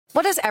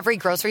What does every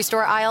grocery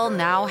store aisle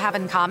now have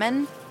in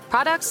common?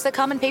 Products that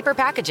come in paper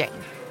packaging.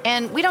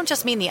 And we don't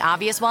just mean the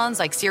obvious ones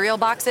like cereal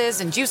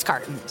boxes and juice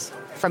cartons.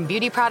 From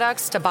beauty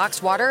products to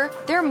boxed water,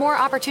 there are more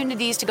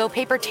opportunities to go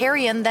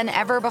papertarian than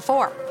ever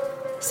before.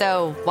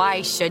 So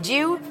why should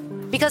you?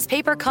 Because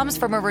paper comes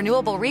from a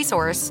renewable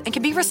resource and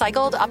can be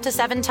recycled up to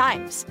 7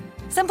 times.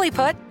 Simply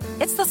put,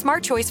 it's the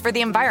smart choice for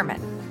the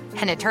environment.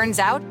 And it turns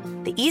out,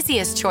 the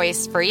easiest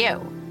choice for you.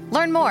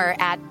 Learn more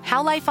at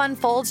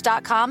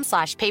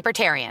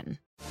howlifeunfolds.com/papertarian.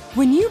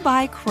 When you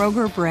buy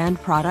Kroger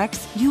brand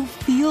products, you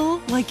feel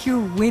like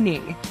you're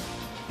winning.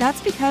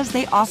 That's because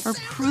they offer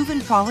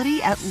proven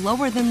quality at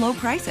lower than low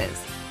prices.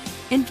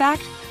 In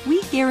fact,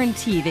 we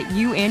guarantee that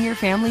you and your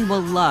family will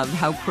love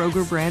how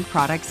Kroger brand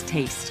products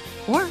taste,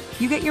 or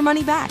you get your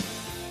money back.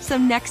 So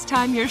next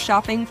time you're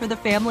shopping for the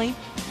family,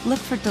 look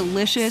for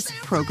delicious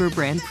Kroger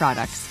brand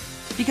products,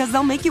 because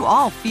they'll make you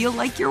all feel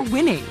like you're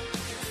winning.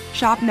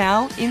 Shop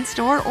now,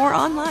 in-store, or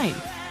online.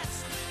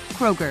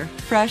 Kroger,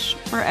 fresh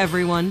for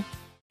everyone.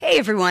 Hey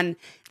everyone,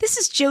 this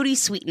is Jody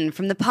Sweeten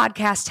from the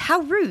podcast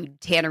How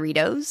Rude,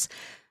 Tanneritos.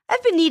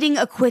 I've been needing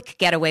a quick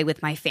getaway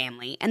with my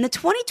family, and the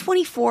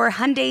 2024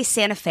 Hyundai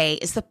Santa Fe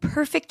is the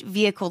perfect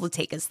vehicle to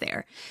take us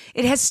there.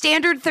 It has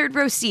standard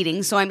third-row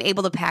seating, so I'm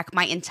able to pack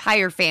my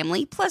entire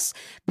family, plus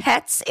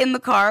pets, in the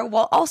car,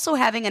 while also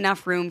having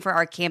enough room for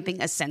our camping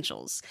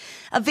essentials.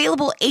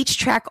 Available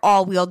H-Track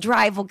all-wheel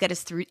drive will get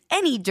us through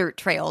any dirt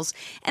trails,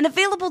 and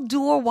available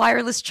dual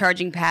wireless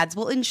charging pads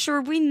will ensure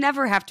we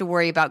never have to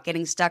worry about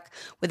getting stuck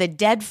with a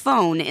dead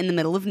phone in the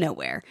middle of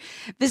nowhere.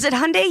 Visit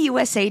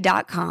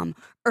HyundaiUSA.com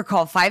or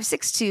call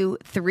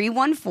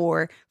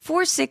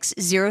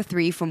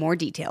 562-314-4603 for more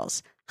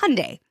details.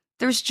 Hyundai,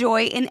 there's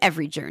joy in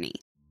every journey.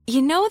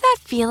 You know that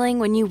feeling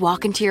when you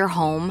walk into your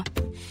home,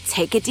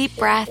 take a deep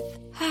breath,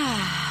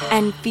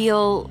 and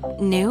feel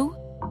new?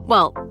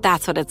 Well,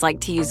 that's what it's like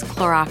to use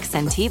Clorox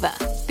Scentiva.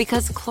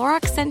 Because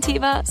Clorox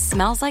Scentiva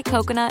smells like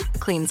coconut,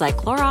 cleans like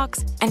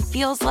Clorox, and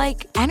feels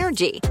like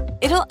energy.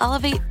 It'll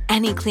elevate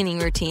any cleaning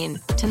routine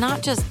to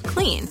not just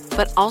clean,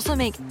 but also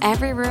make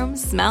every room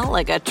smell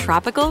like a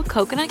tropical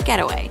coconut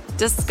getaway.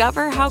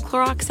 Discover how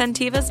Clorox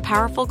Scentiva's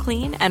powerful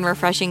clean and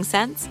refreshing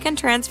scents can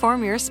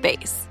transform your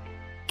space.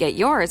 Get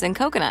yours in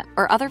coconut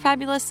or other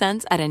fabulous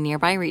scents at a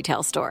nearby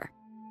retail store.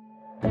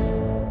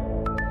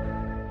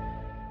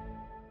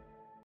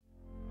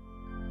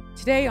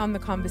 Today on The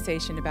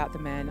Conversation About the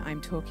Men,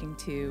 I'm talking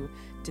to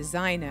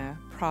designer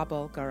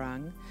Prabal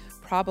Gurung.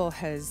 Prabal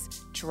has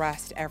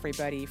dressed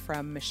everybody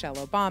from Michelle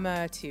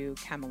Obama to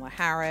Kamala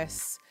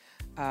Harris,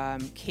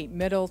 Kate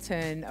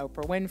Middleton,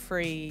 Oprah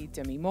Winfrey,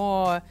 Demi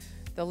Moore.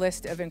 The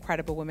list of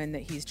incredible women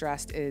that he's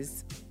dressed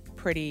is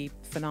pretty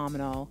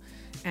phenomenal.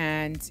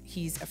 And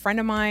he's a friend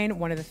of mine.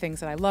 One of the things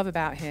that I love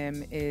about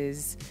him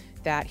is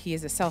that he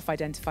is a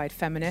self-identified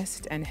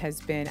feminist and has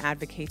been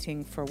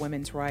advocating for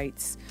women's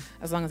rights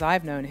as long as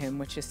I've known him,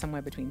 which is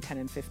somewhere between 10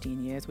 and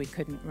 15 years. We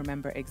couldn't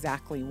remember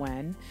exactly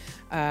when.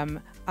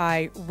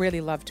 I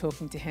really love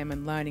talking to him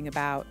and learning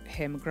about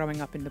him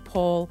growing up in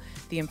Nepal,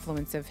 the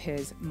influence of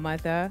his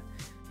mother,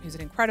 who's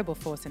an incredible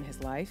force in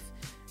his life.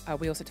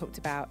 We also talked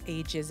about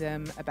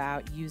ageism,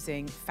 about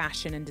using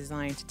fashion and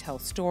design to tell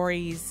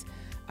stories,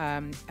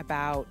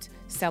 about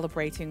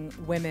celebrating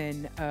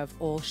women of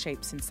all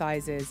shapes and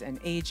sizes and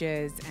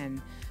ages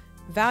and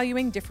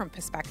valuing different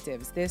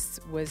perspectives. This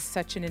was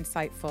such an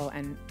insightful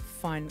and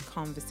fun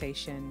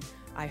conversation.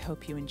 I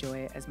hope you enjoy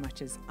it as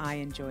much as I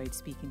enjoyed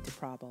speaking to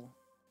Prabal.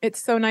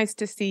 It's so nice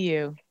to see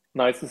you.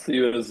 Nice to see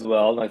you as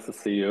well. Nice to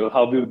see you.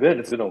 How have you been?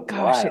 It's been a while.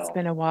 Gosh, it's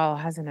been a while,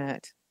 hasn't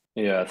it?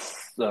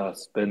 Yes,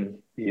 it's been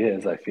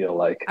years, I feel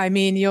like. I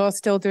mean, you're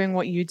still doing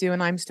what you do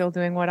and I'm still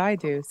doing what I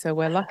do, so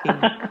we're lucky.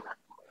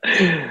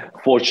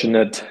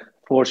 Fortunate,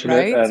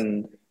 right?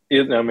 And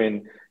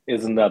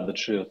isn't that the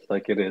truth?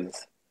 Like, it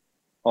is,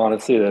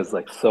 honestly, it is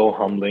like so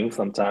humbling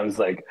sometimes.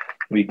 Like,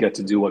 we get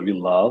to do what we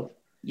love.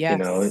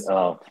 Yes.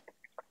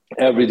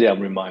 Every day I'm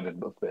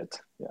reminded of it.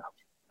 Yeah.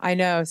 I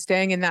know,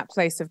 staying in that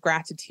place of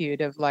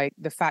gratitude of like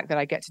the fact that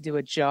I get to do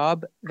a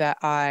job that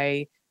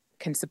I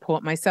can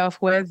support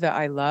myself with, that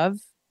I love,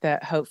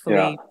 that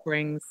hopefully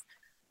brings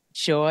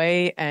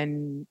joy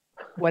and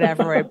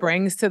whatever it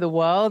brings to the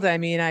world. I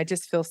mean, I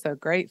just feel so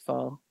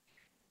grateful.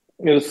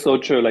 It was so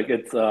true. Like,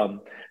 it's I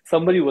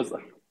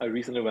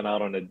recently went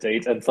out on a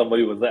date and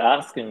somebody was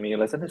asking me,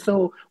 and I said,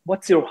 so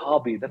what's your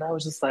hobby? Then I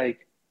was just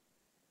like,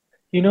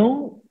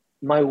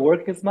 my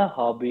work is my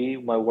hobby.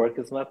 My work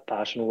is my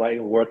passion. My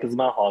work is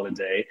my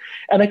holiday.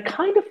 And I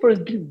kind of, for a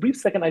brief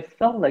second, I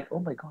felt like, oh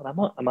my God,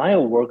 am I a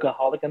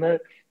workaholic? And I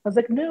was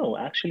like, no,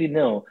 actually,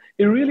 no.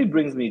 It really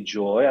brings me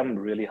joy. I'm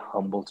really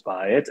humbled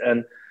by it.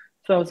 And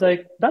so I was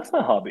like, that's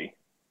my hobby.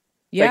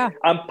 Yeah. Like,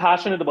 I'm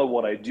passionate about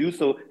what I do.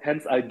 So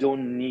hence I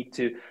don't need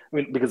to,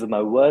 because of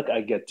my work,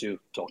 I get to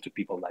talk to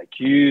people like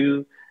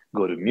you,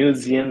 go to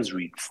museums,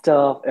 read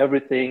stuff,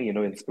 everything,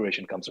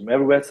 inspiration comes from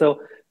everywhere.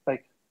 So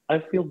like, I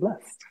feel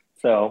blessed.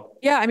 So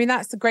yeah, I mean,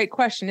 that's a great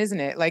question, isn't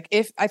it? Like,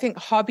 I think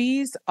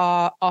hobbies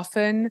are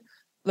often,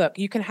 look,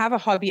 you can have a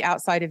hobby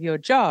outside of your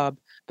job,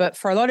 But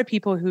for a lot of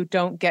people who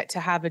don't get to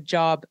have a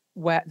job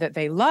that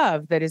they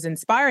love, that is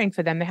inspiring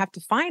for them, they have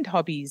to find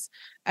hobbies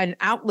and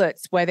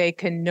outlets where they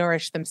can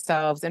nourish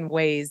themselves in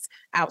ways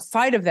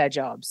outside of their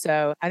job.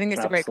 So I think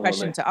it's a great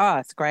question to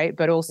ask, right?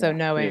 But also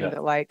knowing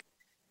that, like,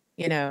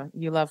 you know,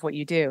 you love what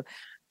you do.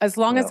 As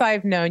long as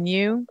I've known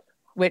you,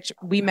 which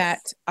we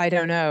met, I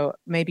don't know,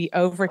 maybe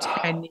over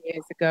 10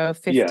 years ago,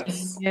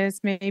 15 years,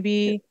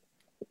 maybe.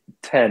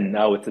 10,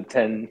 now it's a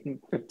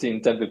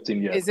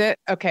 15 years. Is it?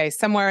 Okay,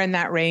 somewhere in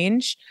that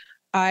range.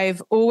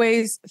 I've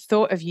always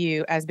thought of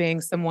you as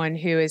being someone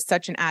who is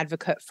such an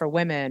advocate for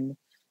women.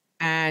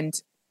 And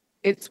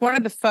it's one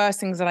of the first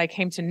things that I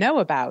came to know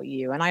about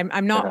you. And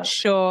I'm not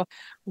sure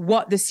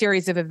what the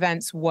series of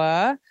events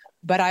were,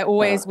 but I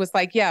always was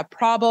like, yeah,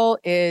 Prabal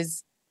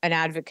is an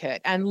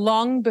advocate. And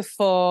long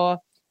before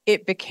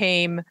it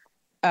became,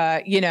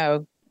 you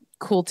know,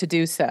 cool to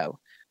do so.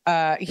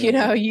 You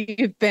know,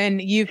 you've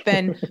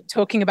been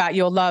talking about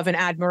your love and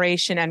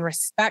admiration and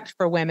respect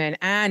for women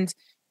and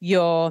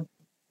your,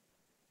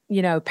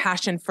 you know,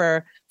 passion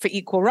for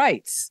equal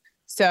rights.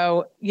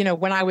 So, you know,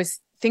 when I was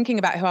thinking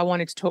about who I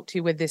wanted to talk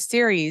to with this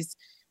series,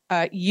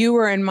 you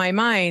were in my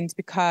mind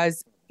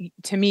because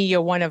to me,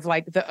 you're one of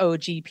like the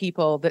OG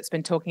people that's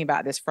been talking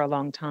about this for a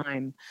long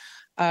time.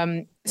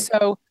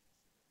 So,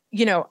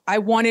 you know, I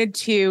wanted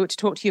to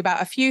talk to you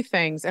about a few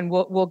things, and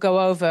we'll go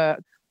over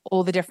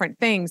all the different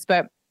things.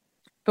 But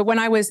when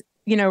I was,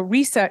 you know,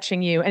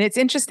 researching you, and it's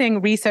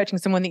interesting researching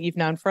someone that you've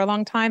known for a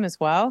long time as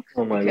well.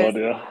 Oh my God,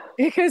 yeah.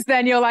 Because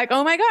then you're like,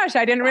 oh my gosh,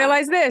 I didn't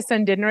realize this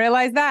and didn't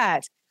realize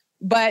that.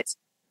 But,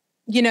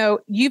 you know,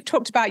 you've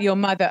talked about your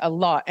mother a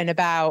lot and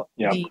about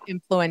the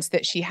influence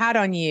that she had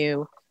on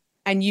you.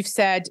 And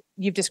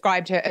you've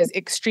described her as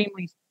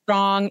extremely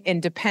strong,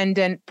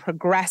 independent,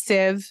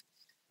 progressive.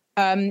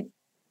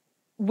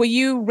 Were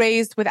you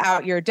raised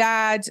without your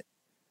dad?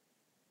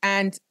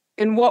 And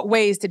in what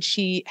ways did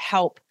she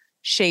help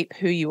shape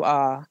who you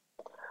are?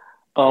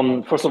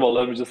 First of all,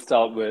 let me just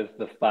start with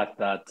the fact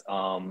that,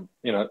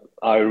 you know,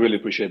 I really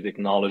appreciate the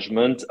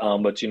acknowledgement.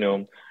 But, you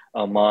know,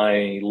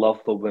 my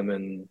love for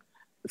women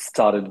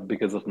started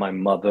because of my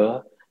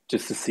mother,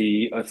 just to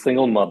see a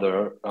single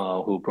mother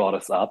who brought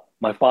us up.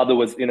 My father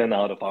was in and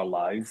out of our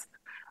lives.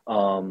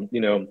 You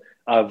know,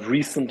 I've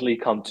recently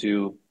come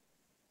to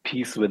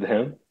peace with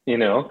him, you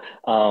know,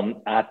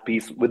 at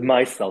peace with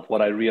myself.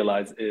 What I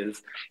realize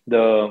is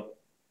the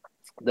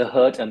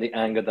hurt and the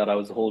anger that I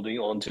was holding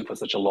on to for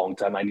such a long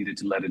time, I needed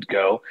to let it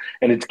go.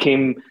 And it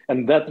came,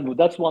 and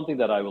that's one thing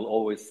that I will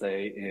always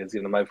say is,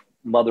 you know, my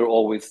mother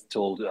always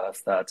told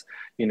us that,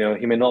 you know,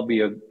 he may not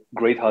be a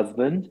great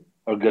husband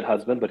or good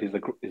husband, but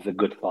he's a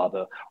good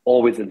father.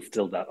 Always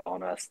instilled that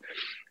on us.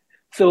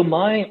 So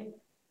my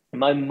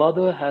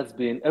mother has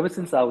been, ever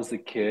since I was a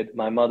kid,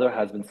 my mother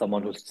has been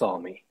someone who saw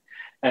me.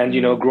 And,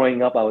 you know,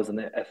 growing up, I was an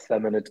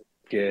effeminate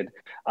kid.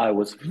 I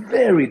was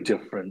very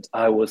different.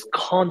 I was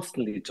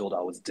constantly told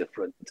I was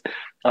different.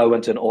 I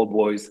went to an all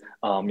boys,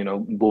 you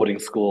know, boarding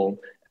school,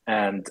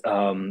 and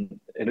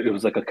it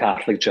was like a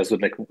Catholic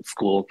Jesuit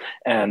school,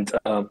 and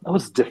I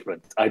was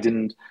different. I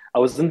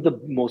wasn't the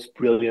most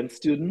brilliant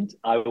student.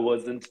 I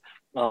wasn't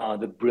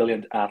the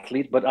brilliant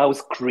athlete, but I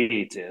was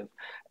creative,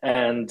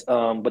 and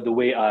but the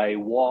way I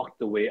walked,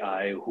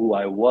 who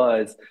I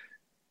was,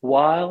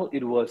 while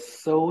it was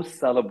so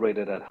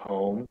celebrated at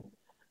home,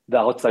 the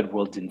outside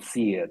world didn't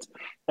see it.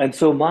 And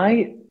so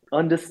my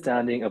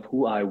understanding of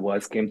who I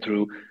was came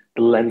through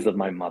the lens of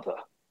my mother,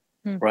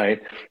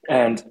 right?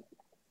 And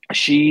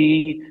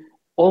she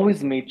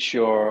always made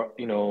sure,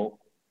 you know,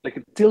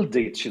 like till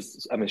date,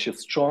 she's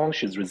strong,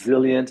 she's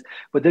resilient,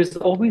 but there's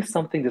always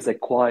something, there's a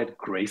quiet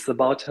grace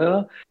about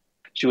her.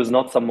 She was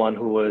not someone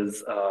who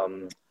was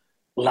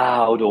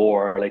loud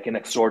or like an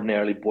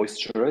extraordinarily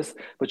boisterous,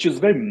 but she was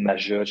very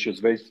measured. She was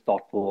very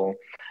thoughtful,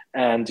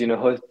 and you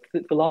know, her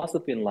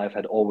philosophy in life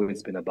had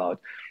always been about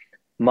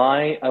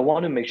I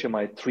want to make sure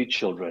my three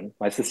children,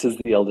 my sister's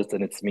the eldest,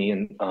 and it's me,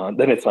 and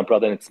then it's my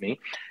brother, and it's me.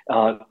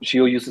 She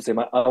used to say,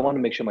 I want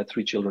to make sure my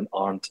three children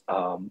aren't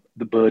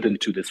the burden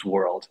to this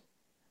world.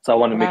 So I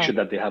want to make sure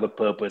that they have a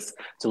purpose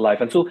to life.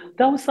 And so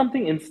that was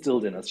something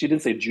instilled in us. She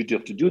didn't say, you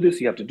have to do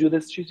this, you have to do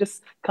this. She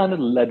just kind of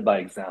led by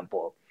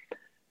example.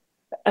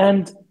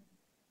 And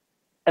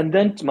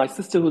then my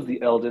sister, who's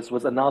the eldest,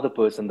 was another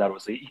person that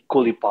was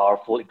equally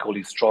powerful,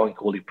 equally strong,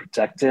 equally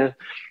protective.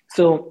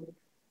 So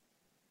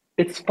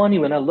it's funny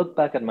when I look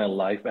back at my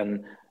life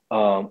and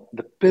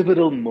the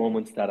pivotal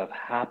moments that have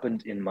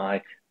happened in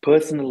my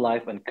personal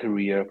life and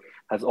career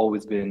has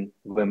always been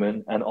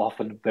women, and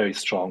often very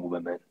strong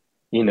women.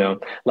 You know,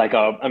 like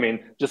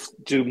just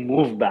to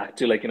move back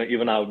to, like, you know,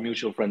 even our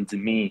mutual friend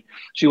Demi,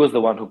 she was the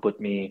one who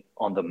put me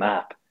on the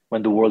map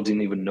when the world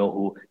didn't even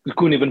know you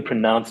couldn't even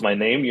pronounce my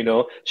name, you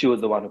know, she was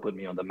the one who put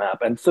me on the map.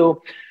 And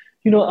so,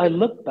 you know, I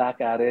look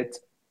back at it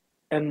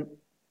and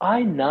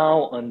I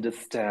now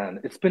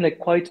understand. It's been like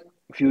quite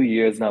a few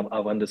years now.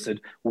 I've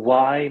understood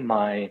why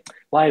I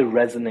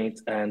resonate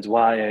and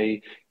why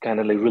I kind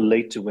of like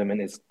relate to women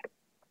is,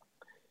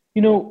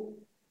 you know,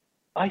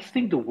 I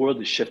think the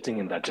world is shifting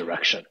in that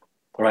direction.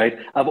 right?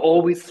 I've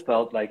always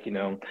felt like,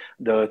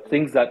 the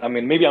things that, I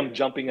mean, maybe I'm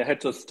jumping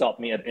ahead, so stop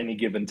me at any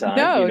given time,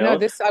 No, no,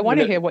 this, I you want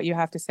to know, hear what you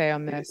have to say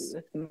on this.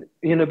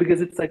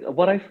 because it's like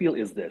what I feel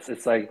is this.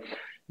 It's like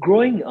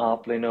growing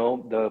up,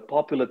 the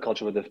popular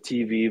culture with the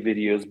TV,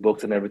 videos,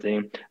 books, and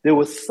everything, there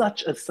was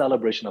such a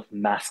celebration of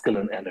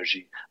masculine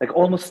energy, like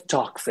almost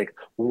toxic.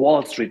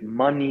 Wall Street,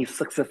 money,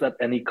 success at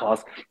any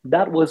cost.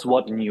 That was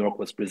what New York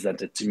was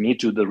presented to me,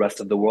 to the rest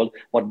of the world,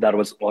 what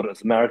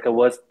America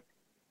was,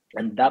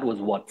 and that was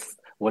what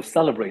was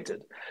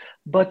celebrated.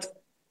 But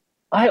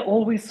I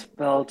always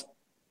felt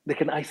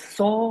like, and I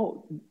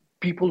saw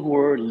people who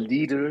were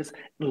leaders,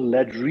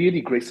 led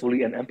really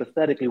gracefully and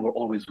empathetically, were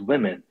always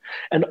women.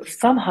 And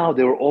somehow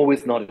they were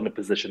always not in a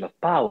position of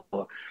power.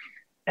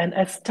 And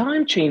as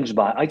time changed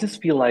by, I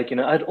just feel like,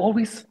 I'd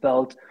always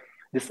felt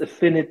this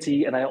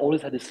affinity and I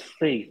always had this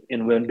faith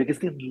in women because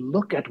they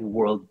look at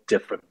world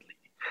differently.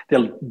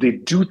 They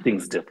do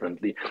things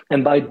differently.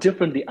 And by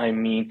differently, I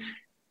mean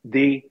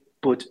they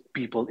put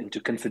people into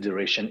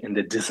consideration in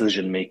the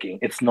decision making.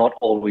 It's not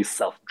always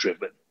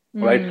self-driven,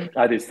 right?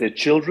 Either it's their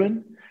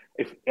children,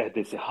 if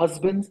it's their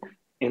husbands,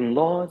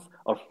 in-laws,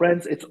 or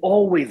friends. It's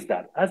always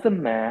that. As a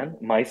man,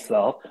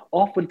 myself,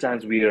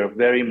 oftentimes we are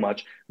very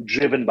much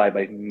driven by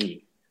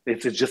me.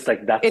 It's just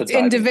like that's a It's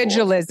driving force.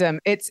 individualism.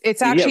 It's Yeah,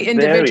 actually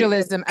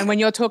individualism. And when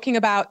you're talking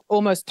about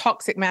almost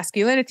toxic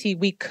masculinity,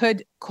 we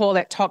could call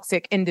it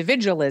toxic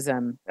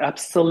individualism.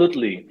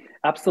 Absolutely,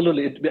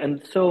 absolutely.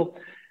 And so,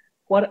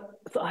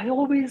 so I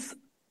always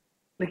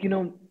like,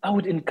 I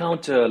would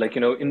encounter like,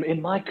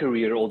 in my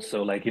career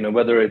also, like,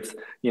 whether it's,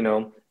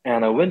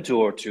 Anna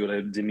Wintour to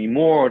like, Demi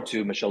Moore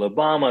to Michelle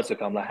Obama to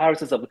Kamala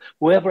Harris,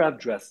 whoever I've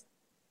dressed,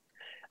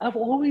 I've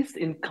always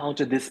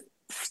encountered this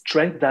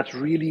strength that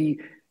really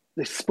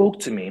spoke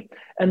to me.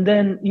 And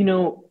then,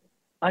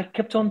 I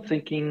kept on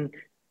thinking,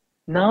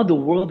 now the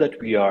world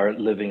that we are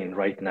living in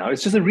right now,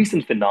 it's just a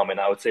recent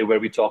phenomenon, I would say, where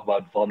we talk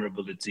about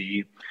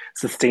vulnerability,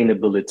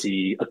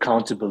 sustainability,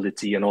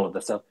 accountability, and all of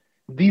that stuff.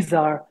 These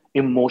are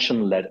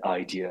emotion-led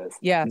ideas.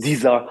 Yes.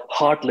 These are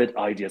heart-led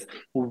ideas,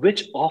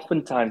 which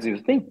oftentimes, you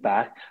think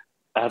back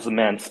as a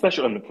man,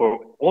 especially for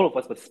all of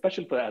us, but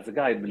especially for as a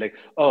guy, it'd be like,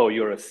 oh,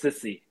 you're a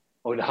sissy.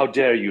 Oh, how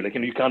dare you? Like,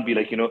 you can't be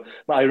like,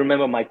 I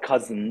remember my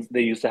cousins,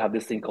 they used to have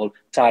this thing called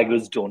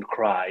tigers don't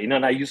cry,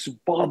 and I used to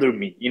bother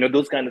me,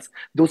 those kind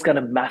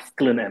of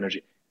masculine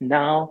energy.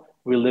 Now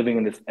we're living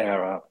in this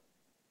era.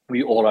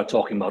 We all are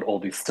talking about all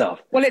this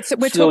stuff. Well,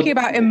 we're talking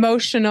about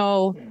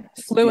emotional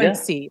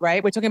fluency, yeah.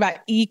 right? We're talking about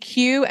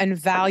EQ and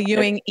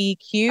valuing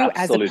EQ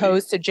Absolutely. as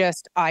opposed to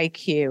just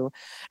IQ.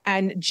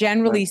 And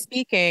generally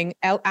speaking,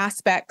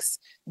 aspects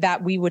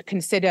that we would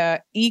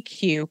consider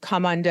EQ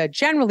come under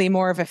generally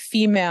more of a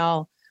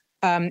female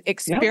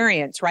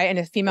experience, right? And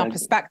a female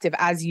perspective,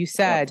 as you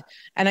said.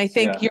 And I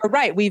think you're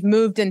right. We've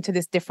moved into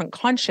this different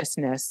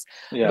consciousness,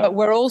 but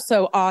we're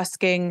also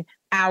asking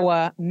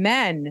our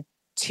men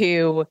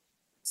to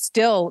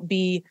still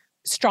be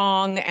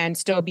strong and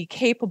still be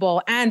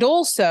capable, and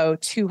also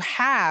to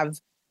have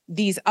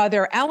these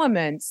other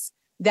elements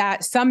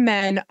that some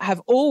men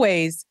have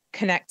always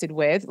connected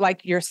with,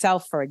 like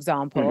yourself, for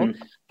example.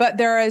 But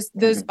there's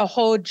a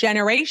whole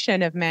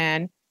generation of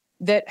men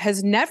that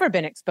has never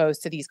been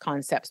exposed to these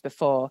concepts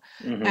before.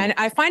 And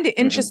I find it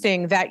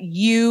interesting that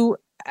you,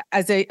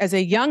 as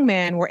a young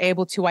man, were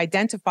able to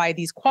identify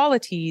these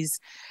qualities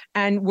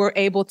and were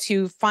able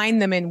to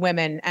find them in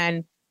women.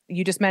 And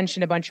you just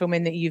mentioned a bunch of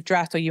women that you've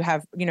dressed or you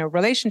have,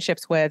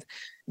 relationships with,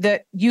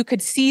 that you could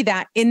see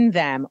that in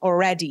them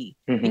already.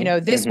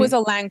 This was a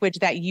language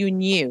that you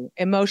knew.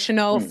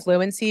 Emotional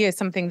fluency is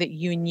something that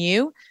you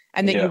knew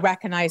and that you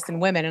recognized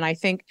in women. And I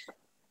think,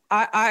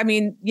 I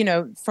mean,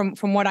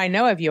 from what I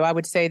know of you, I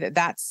would say that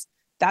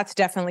that's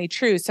definitely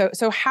true.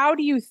 So how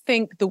do you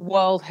think the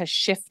world has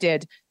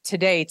shifted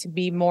today to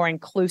be more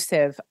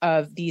inclusive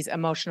of these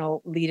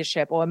emotional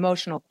leadership or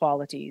emotional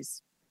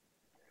qualities?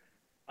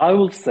 I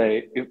will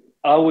say it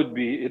would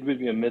be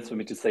a myth for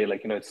me to say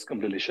like, it's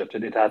completely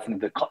shifted. It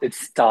hasn't. It's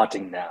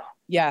starting now.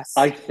 Yes.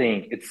 I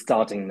think it's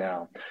starting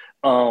now.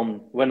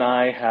 When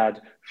I had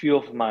few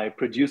of my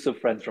producer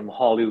friends from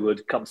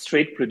Hollywood come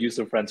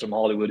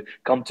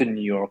to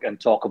New York and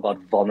talk about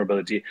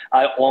vulnerability,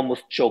 I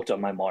almost choked on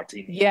my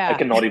martini. Yeah. I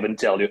cannot even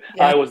tell you.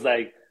 Yeah. I was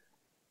like,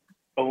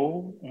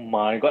 oh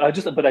my God.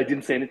 But I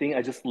didn't say anything.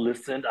 I just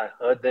listened. I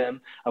heard them.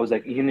 I was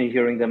like,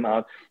 hearing them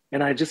out.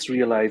 And I just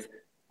realized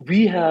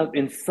we have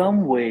in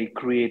some way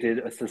created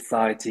a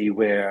society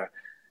where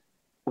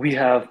we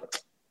have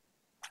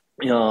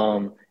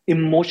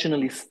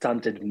emotionally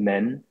stunted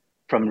men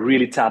from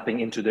really tapping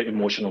into their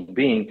emotional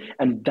being.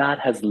 And that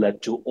has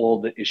led to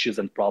all the issues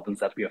and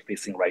problems that we are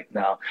facing right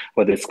now,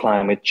 whether it's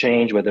climate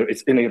change, whether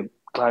it's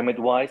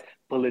climate-wise,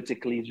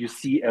 politically, you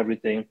see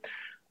everything.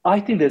 I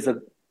think there's a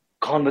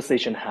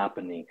conversation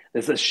happening.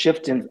 There's a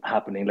shift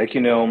happening. Like,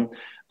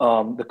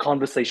 the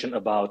conversation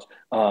about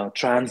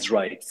trans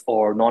rights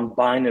or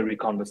non-binary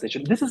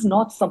conversation. This is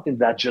not something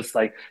that just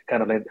like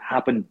kind of like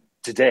happened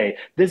today.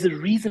 There's a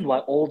reason why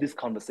all these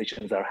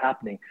conversations are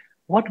happening.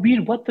 What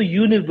the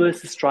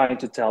universe is trying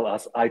to tell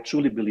us, I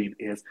truly believe,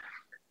 is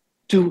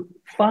to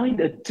find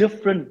a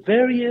different,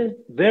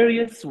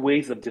 various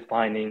ways of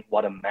defining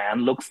what a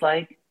man looks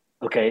like,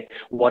 okay,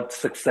 what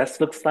success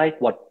looks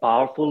like, what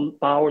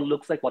power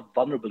looks like, what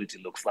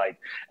vulnerability looks like.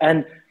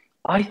 And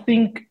I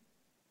think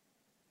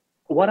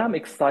what I'm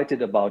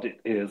excited about it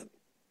is,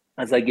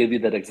 as I gave you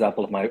that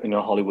example of my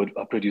Hollywood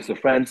producer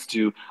friends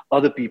to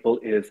other people,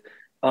 is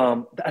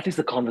at least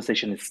the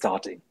conversation is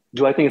starting.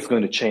 Do I think it's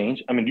going to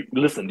change? I mean,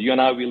 listen, you and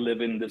I, we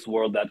live in this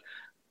world that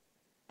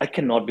I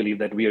cannot believe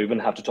that we even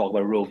have to talk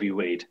about Roe v.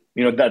 Wade.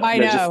 I know. Just, I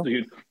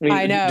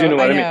know. Do you know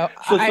what I mean?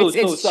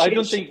 It's I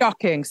don't think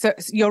shocking. So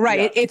you're right.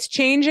 Yeah. It's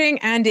changing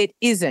and it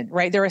isn't,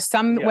 right? There are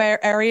some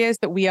areas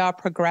that we are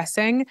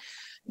progressing,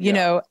 you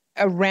know,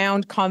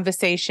 around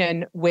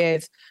conversation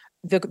with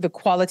the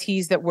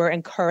qualities that we're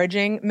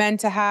encouraging men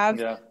to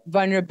have,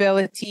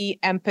 vulnerability,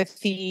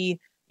 empathy,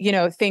 you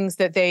know, things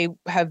that they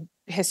have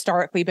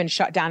historically been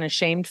shut down and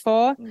shamed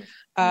for.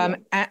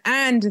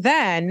 And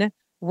then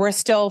we're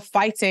still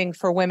fighting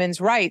for women's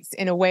rights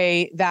in a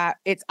way that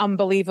it's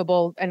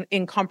unbelievable and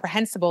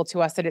incomprehensible to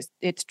us that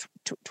it's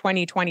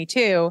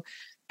 2022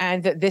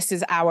 and that this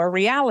is our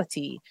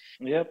reality.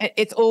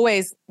 It's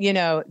always, you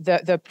know,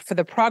 for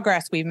the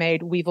progress we've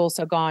made, we've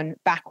also gone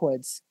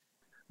backwards.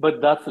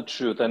 But that's the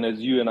truth. And as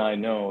you and I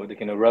know, the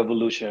kind of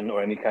revolution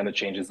or any kind of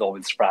change is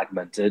always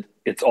fragmented.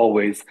 It's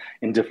always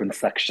in different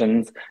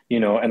sections,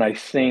 you know, and I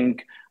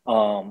think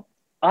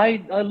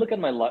I look at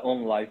my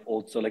own life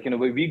also, like, you know,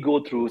 when we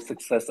go through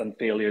success and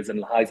failures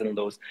and highs and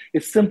lows,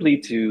 it's simply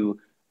to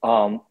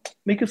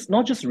make us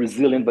not just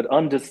resilient, but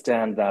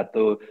understand that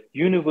the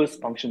universe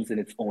functions in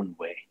its own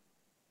way,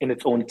 in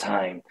its own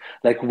time.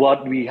 Like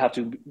what we have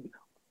to,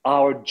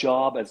 our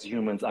job as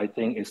humans, I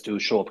think, is to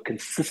show up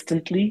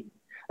consistently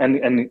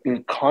and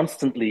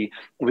constantly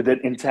with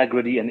that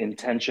integrity and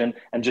intention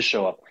and just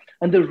show up.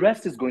 And the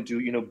rest is going to,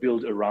 you know,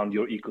 build around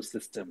your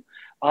ecosystem.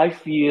 I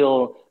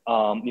feel,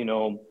 you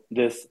know,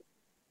 this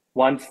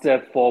one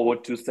step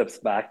forward, two steps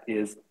back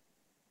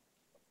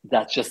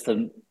that's just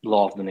the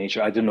law of the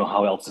nature. I don't know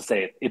how else to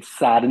say it. It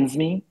saddens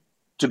me,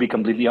 to be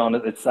completely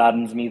honest. It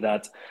saddens me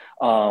that,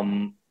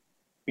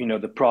 you know,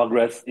 the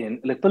progress in,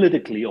 like,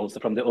 politically also,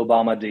 from the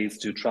Obama days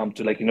to Trump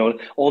to, like, you know,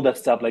 all that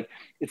stuff, like,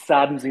 it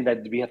saddens me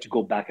that we have to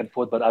go back and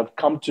forth. But I've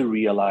come to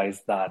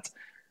realize that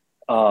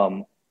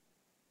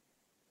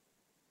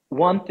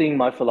one thing,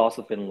 my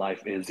philosophy in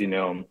life is, you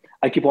know,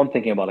 I keep on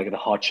thinking about, like, the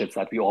hardships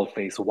that we all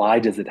face. Why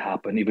does it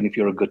happen, even if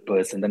you're a good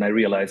person? Then I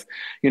realize,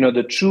 you know,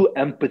 the true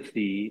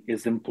empathy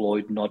is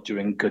employed not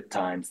during good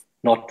times,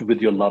 not with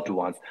your loved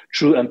ones.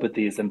 True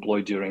empathy is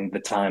employed during the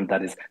time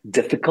that is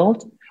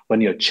difficult,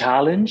 when you're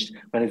challenged,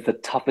 when it's the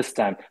toughest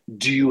time.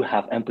 Do you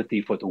have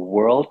empathy for the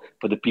world,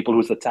 for the people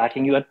who's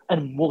attacking you?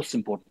 And most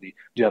importantly,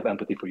 do you have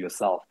empathy for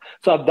yourself?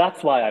 So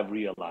that's why I've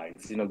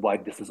realized, you know, why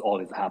this is all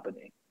is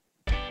happening.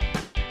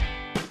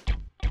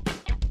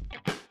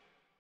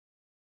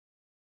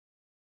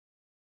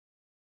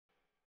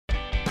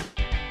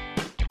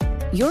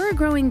 You're a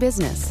growing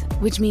business,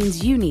 which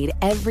means you need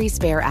every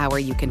spare hour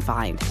you can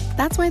find.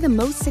 That's why the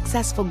most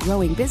successful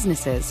growing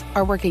businesses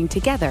are working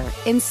together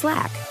in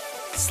Slack.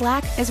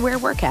 Slack is where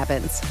work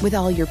happens, with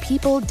all your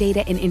people,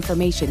 data, and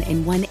information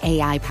in one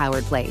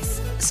AI-powered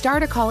place.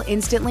 Start a call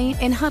instantly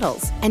in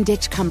huddles and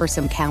ditch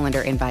cumbersome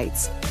calendar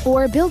invites.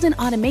 Or build an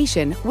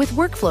automation with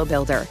Workflow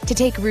Builder to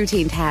take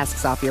routine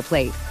tasks off your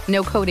plate.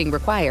 No coding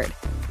required.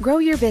 Grow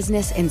your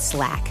business in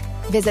Slack.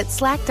 Visit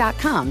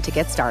slack.com to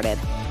get started.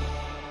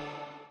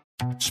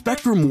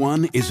 Spectrum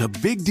One is a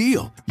big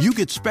deal. You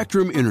get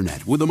Spectrum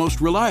Internet with the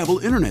most reliable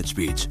internet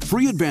speeds,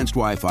 free advanced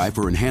Wi-Fi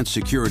for enhanced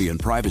security and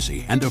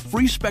privacy, and a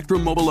free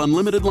Spectrum Mobile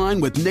Unlimited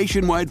line with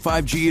nationwide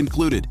 5G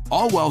included,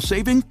 all while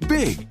saving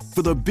big.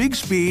 For the big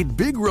speed,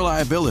 big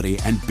reliability,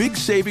 and big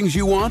savings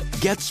you want,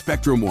 get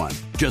Spectrum One.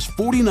 Just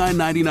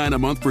 $49.99 a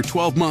month for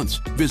 12 months.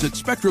 Visit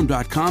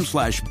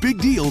spectrum.com/big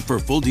deal for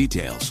full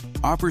details.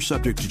 Offer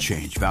subject to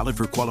change. Valid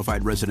for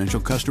qualified residential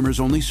customers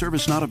only.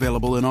 Service not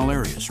available in all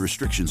areas.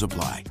 Restrictions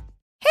apply.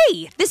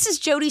 Hey, this is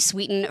Jodie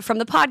Sweetin from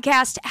the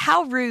podcast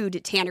How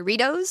Rude,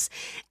 Tanneritos.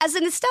 As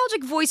a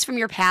nostalgic voice from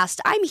your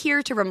past, I'm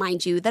here to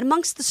remind you that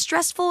amongst the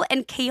stressful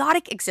and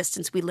chaotic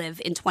existence we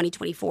live in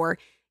 2024,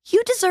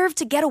 you deserve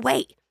to get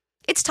away.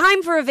 It's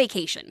time for a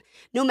vacation,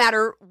 no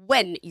matter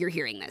when you're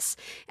hearing this.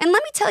 And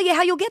let me tell you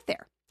how you'll get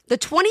there. The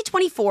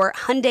 2024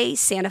 Hyundai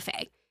Santa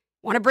Fe.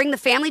 Want to bring the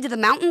family to the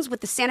mountains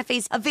with the Santa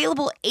Fe's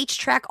available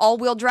H-Track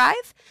all-wheel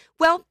drive?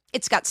 Well,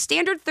 it's got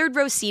standard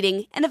third-row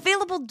seating and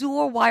available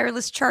dual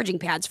wireless charging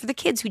pads for the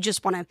kids who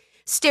just want to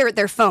stare at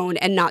their phone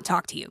and not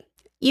talk to you.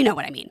 You know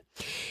what I mean.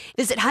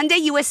 Visit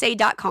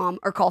HyundaiUSA.com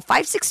or call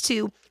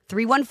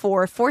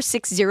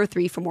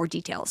 562-314-4603 for more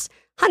details.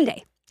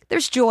 Hyundai,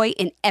 there's joy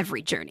in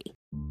every journey.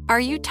 Are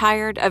you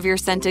tired of your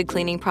scented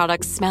cleaning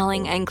products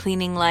smelling and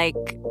cleaning like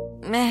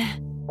meh?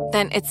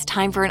 Then it's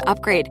time for an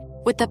upgrade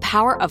with the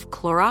power of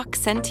Clorox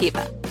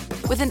Scentiva.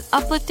 With an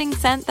uplifting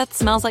scent that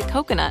smells like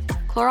coconut,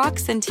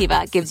 Clorox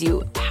Scentiva gives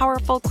you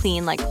powerful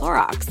clean like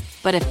Clorox,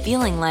 but a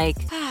feeling like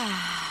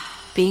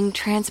being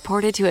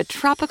transported to a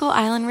tropical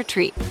island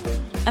retreat.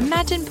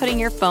 Imagine putting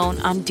your phone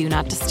on Do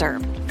Not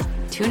Disturb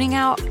tuning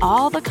out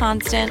all the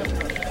constant.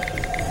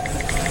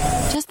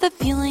 Just the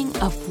feeling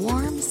of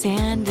warm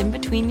sand in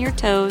between your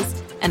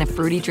toes and a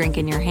fruity drink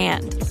in your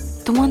hand.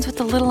 The ones with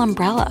the little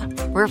umbrella.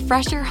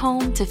 Refresh your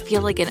home to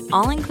feel like an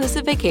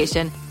all-inclusive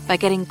vacation by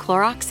getting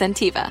Clorox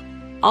Scentiva.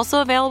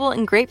 Also available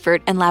in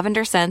grapefruit and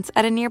lavender scents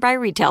at a nearby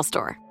retail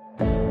store.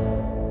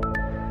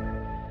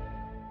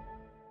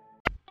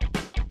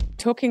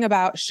 Talking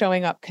about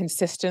showing up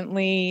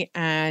consistently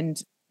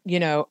and,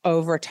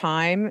 over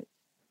time,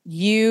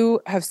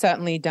 you have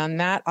certainly done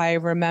that. I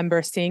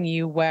remember seeing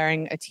you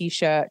wearing a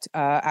t-shirt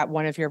at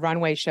one of your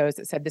runway shows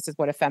that said, "This is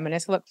what a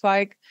feminist looks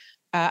like."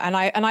 And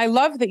I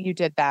love that you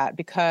did that,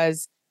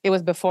 because it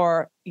was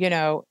before,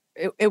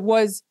 it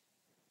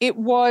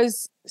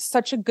was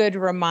such a good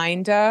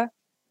reminder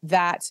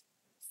that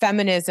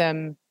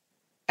feminism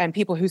and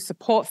people who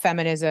support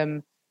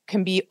feminism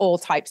can be all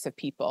types of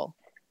people.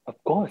 Of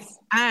course.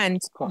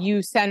 And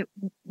you sent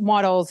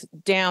models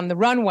down the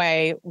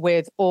runway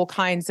with all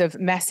kinds of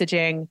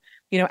messaging,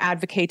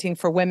 advocating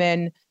for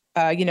women,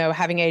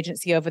 having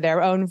agency over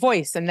their own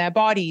voice and their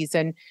bodies.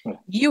 And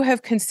you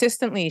have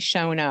consistently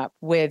shown up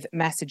with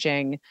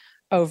messaging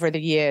over the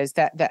years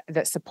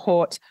that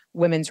support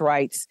women's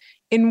rights.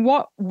 In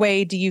what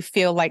way do you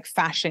feel like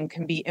fashion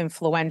can be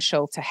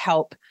influential to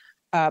help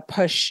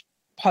push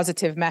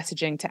positive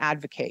messaging to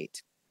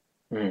advocate?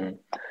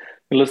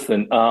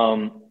 Listen,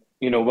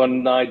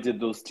 when I did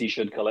those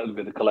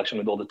with the collection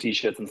with all the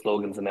t-shirts and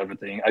slogans and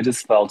everything, I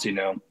just felt,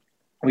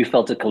 we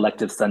felt a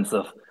collective sense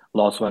of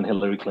loss when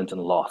Hillary Clinton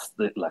lost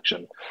the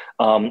election.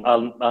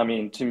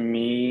 To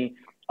me,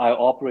 I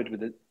operate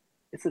with it.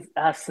 It's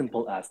as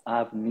simple as I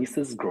have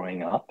nieces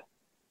growing up,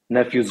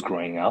 nephews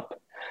growing up.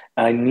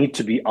 I need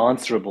to be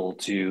answerable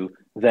to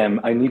them.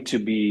 I need to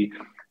be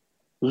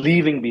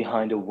leaving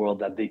behind a world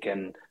that they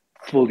can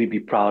fully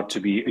be proud to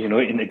be,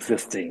 in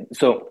existing.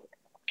 So,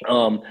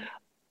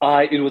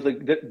 it was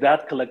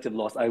that collective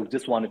loss. I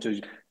just wanted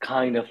to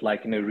kind of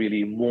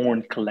really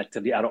mourn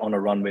collectively on a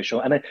runway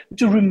show, and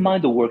to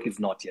remind the work is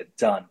not yet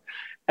done.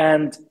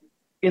 And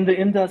in the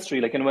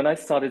industry, when I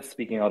started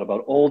speaking out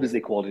about all this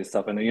equality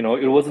stuff, and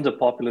it wasn't a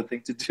popular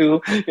thing to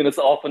do. It's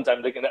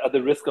oftentimes at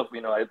the risk of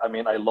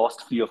I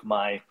lost few of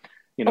my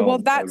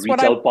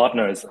retail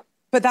partners.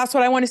 But that's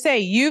what I want to say.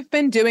 You've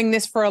been doing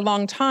this for a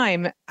long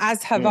time,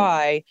 as have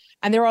I.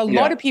 And there are a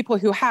lot of people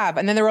who have.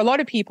 And then there are a lot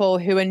of people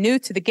who are new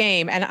to the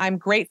game. And I'm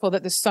grateful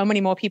that there's so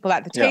many more people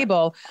at the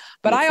table.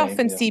 But I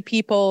often see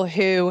people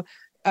who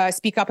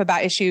speak up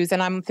about issues.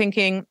 And I'm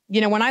thinking,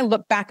 when I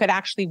look back at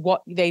actually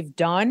what they've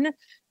done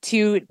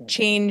to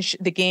change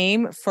the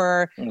game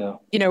for,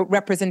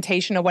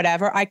 representation or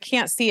whatever, I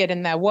can't see it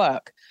in their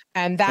work.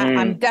 And that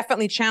I'm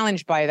definitely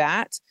challenged by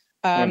that.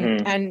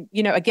 And,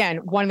 again,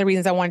 one of the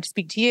reasons I wanted to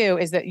speak to you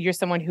is that you're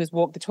someone who's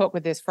walked the talk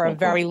with this for a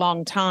very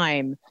long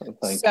time.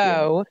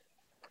 The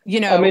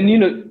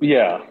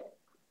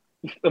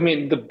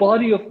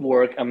body of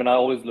work, I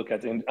always look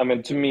at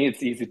it. To me,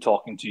 it's easy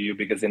talking to you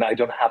because I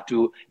don't have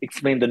to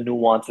explain the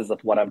nuances of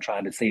what I'm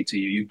trying to say to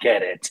you. You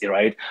get it,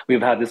 right?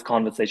 We've had this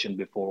conversation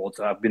before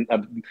also.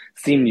 I've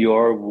seen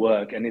your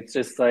work, and it's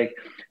just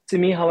to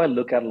me, how I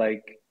look at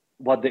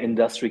what the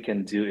industry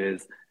can do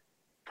is,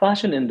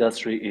 fashion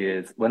industry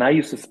is, when I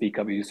used to speak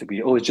up, it used to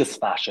be, it's just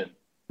fashion.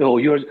 Oh,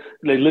 you're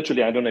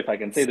literally, I don't know if I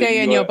can say that.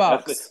 Stay in your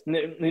box.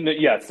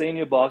 Stay in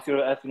your box.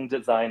 You're an ethnic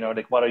designer.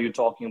 What are you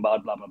talking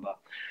about? Blah, blah, blah.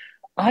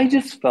 I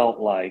just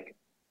felt like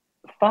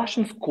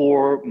fashion's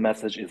core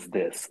message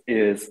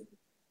is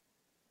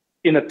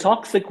in a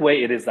toxic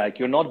way, it is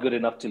you're not good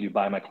enough till you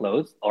buy my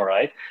clothes. All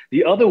right.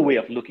 The other way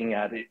of looking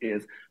at it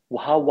is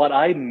what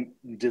I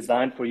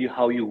designed for you,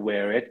 how you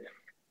wear it,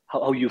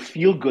 how you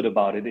feel good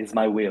about it is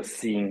my way of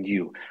seeing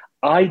you.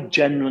 I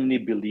genuinely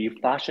believe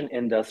fashion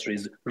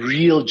industry's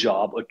real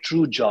job, a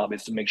true job,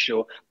 is to make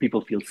sure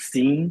people feel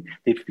seen,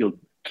 they feel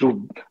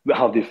through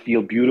how they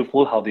feel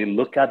beautiful, how they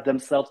look at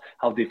themselves,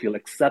 how they feel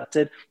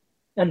accepted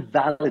and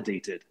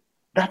validated.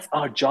 That's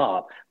our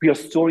job. We are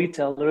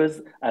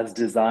storytellers as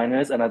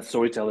designers, and as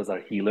storytellers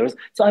are healers.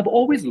 So I've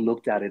always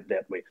looked at it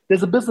that way.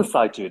 There's a business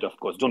side to it, of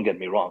course, don't get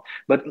me wrong,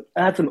 but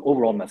that's an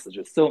overall message.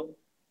 So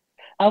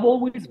I've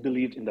always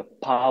believed in the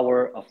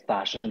power of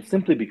fashion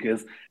simply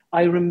because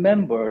I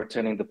remember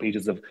turning the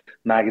pages of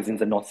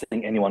magazines and not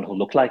seeing anyone who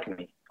looked like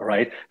me,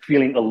 right?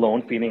 Feeling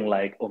alone, feeling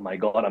like, oh my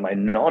God, am I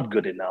not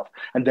good enough?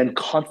 And then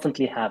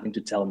constantly having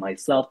to tell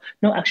myself,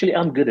 no, actually,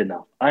 I'm good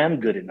enough. I am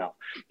good enough.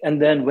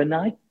 And then when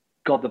I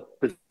got the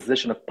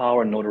position of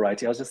power and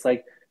notoriety, I was just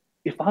like,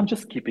 if I'm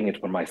just keeping it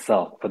for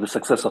myself, for the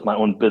success of my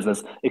own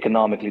business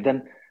economically,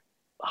 then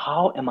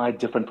how am I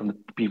different from the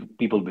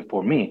people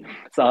before me?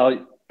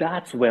 So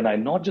that's when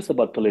not just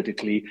about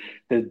politically,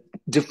 the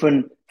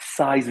different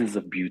sizes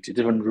of beauty,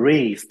 different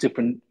race,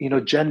 different,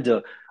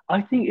 gender.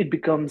 I think it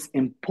becomes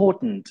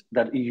important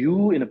that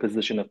you in a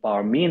position of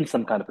power, me in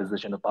some kind of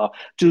position of power,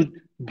 to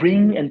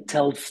bring and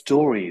tell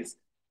stories.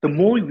 The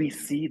more we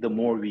see, the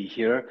more we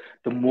hear,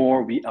 the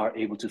more we are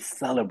able to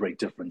celebrate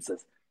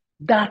differences.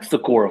 That's the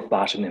core of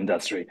fashion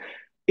industry.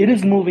 It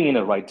is moving in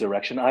the right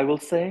direction, I will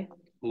say.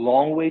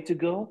 Long way to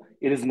go.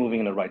 It is moving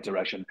in the right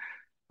direction.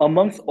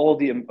 amongst all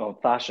the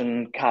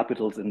fashion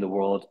capitals in the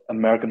world,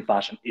 American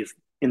fashion is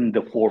in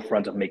the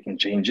forefront of making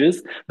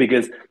changes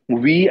because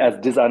we as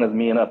designers,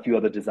 me and a few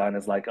other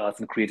designers like us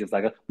and creatives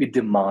like us, we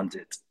demand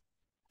it.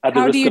 At the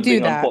How do risk you of do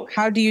being that?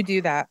 How do you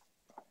do that?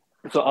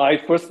 So I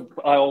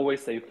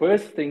always say,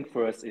 first thing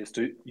first is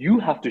you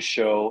have to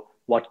show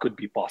what could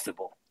be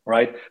possible,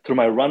 right? Through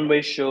my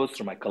runway shows,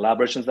 through my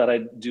collaborations that I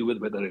do with,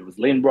 whether it was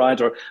Lane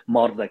Bryant or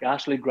models like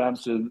Ashley Graham,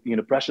 to,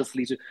 Precious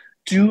Lee,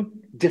 to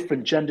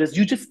different genders.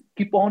 You just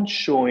keep on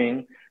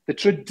showing the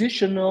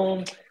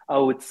traditional, I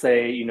would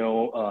say,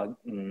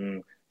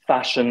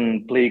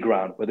 fashion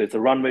playground, whether it's a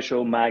runway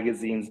show,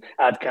 magazines,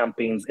 ad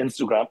campaigns,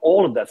 Instagram,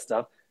 all of that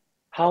stuff,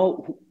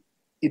 how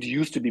it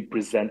used to be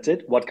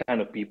presented, what kind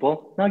of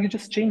people. Now you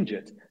just change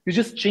it. You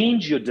just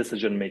change your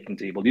decision-making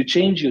table. You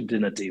change your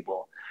dinner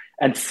table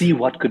and see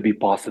what could be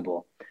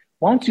possible.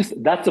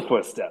 That's the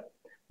first step.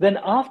 Then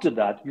after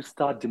that, you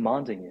start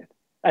demanding it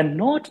and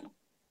not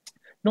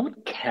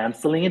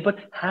canceling it, but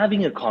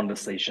having a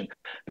conversation.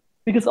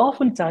 Because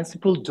oftentimes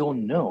people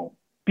don't know.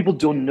 People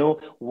don't know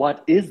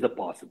what is the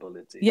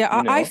possibility.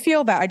 Yeah, I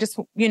feel that. I just,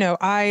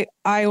 I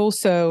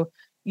also,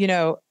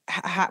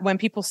 when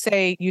people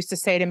used to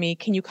say to me,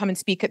 can you come and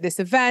speak at this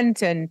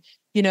event? And,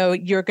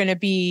 you're going to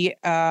be,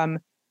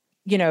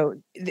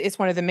 it's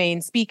one of the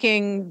main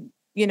speaking,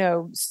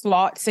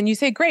 slots. And you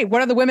say, great,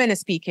 what other women are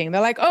speaking?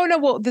 They're like, oh, no,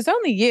 well, there's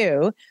only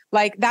you.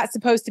 Like, that's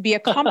supposed to be a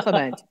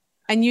compliment.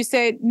 And you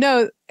say,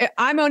 no,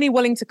 I'm only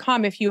willing to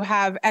come if you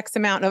have X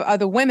amount of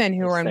other women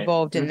who are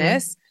involved in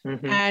this.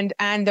 Mm-hmm.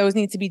 And those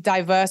need to be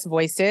diverse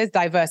voices,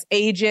 diverse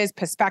ages,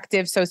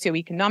 perspectives,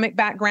 socioeconomic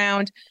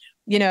background,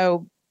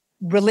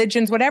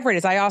 religions, whatever it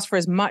is. I ask for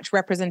as much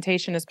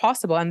representation as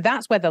possible. And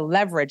that's where the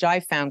leverage I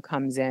found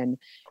comes in,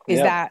 is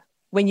that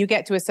when you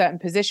get to a certain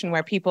position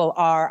where people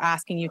are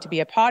asking you to be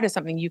a part of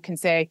something, you can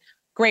say,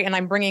 great, and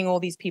I'm bringing all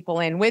these people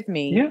in with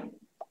me. Yeah,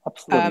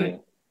 absolutely.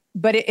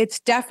 But it's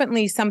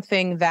definitely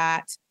something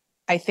that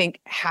I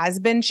think has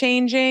been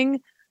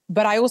changing.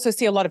 But I also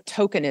see a lot of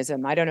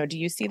tokenism. I don't know. Do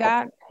you see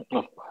that?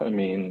 I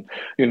mean,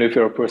 if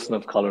you're a person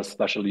of color,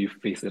 especially, you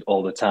face it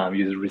all the time.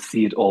 You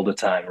see it all the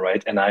time,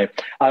 right? And I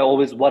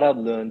always, what I've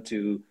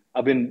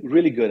been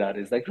really good at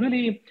is like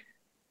really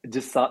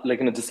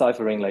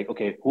deciphering, like,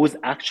 okay, who's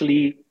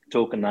actually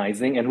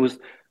tokenizing and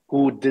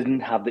who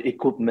didn't have the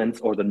equipment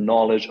or the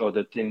knowledge or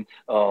the thing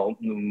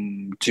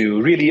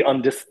to really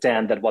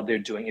understand that what they're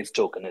doing is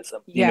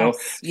tokenism.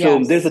 So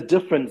there's a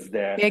difference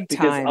there. Big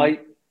because time.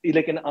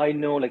 I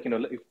know,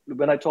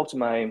 when I talk to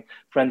my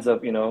friends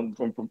of,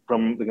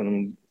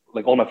 from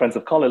like all my friends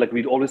of color, like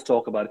we'd always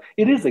talk about it.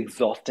 It is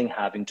exhausting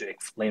having to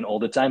explain all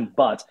the time,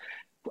 but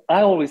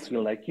I always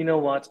feel like, you know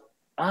what?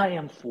 I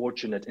am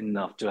fortunate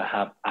enough to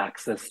have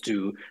access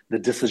to the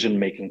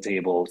decision-making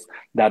tables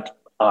that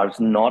are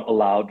not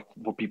allowed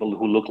for people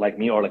who look like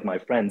me or like my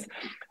friends.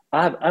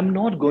 I'm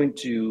not going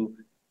to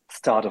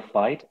start a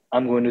fight.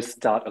 I'm going to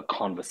start a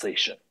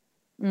conversation,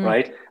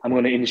 right? I'm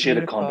going to initiate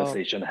a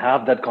conversation,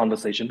 have that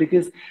conversation,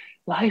 because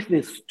life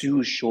is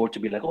too short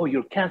to be like, oh,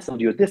 you're canceled,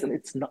 you're this, and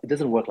it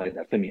doesn't work like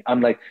that for me. I'm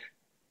like,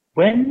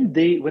 when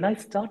I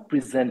start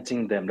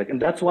presenting them, like,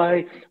 and that's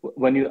why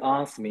when you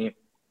ask me,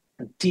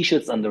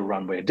 T-shirts on the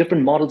runway,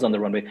 different models on the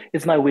runway,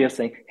 it's my way of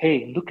saying,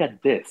 hey, look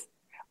at this.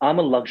 I'm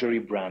a luxury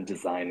brand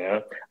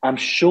designer. I'm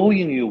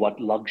showing you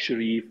what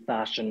luxury,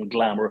 fashion,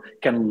 glamour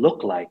can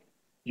look like.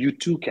 You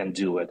too can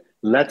do it.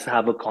 Let's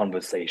have a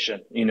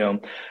conversation.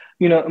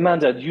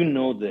 Amanda, you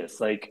know this.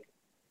 Like,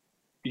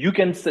 you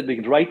can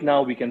sit right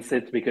now. We can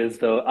sit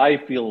because I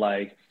feel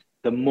like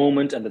the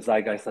moment and the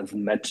zeitgeist has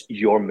met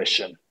your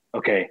mission.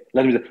 Okay,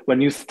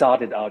 when you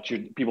started out,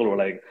 people were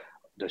like,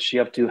 does she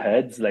have two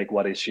heads? Like,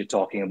 what is she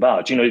talking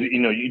about? You do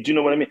you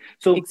know what I mean?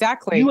 So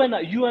exactly, you and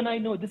I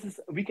know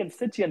we can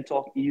sit here and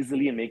talk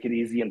easily and make it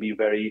easy and be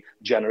very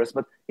generous,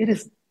 but it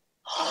is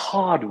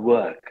hard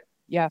work.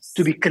 Yes.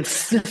 To be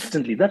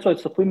consistently. That's why.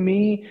 So for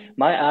me,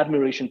 my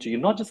admiration to you,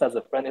 not just as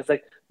a friend, is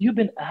like, you've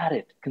been at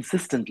it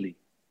consistently.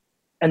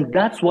 And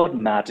that's what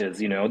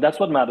matters, that's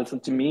what matters.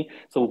 And to me,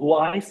 so who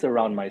I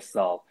surround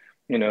myself,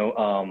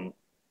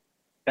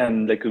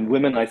 and like in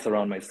women I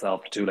surround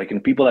myself to, like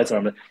in people I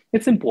surround myself,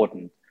 it's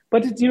important.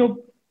 But it's,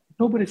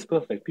 nobody's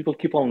perfect. People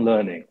keep on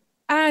learning.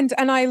 And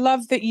I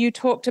love that you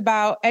talked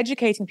about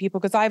educating people,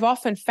 because I've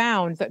often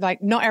found that,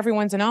 like, not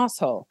everyone's an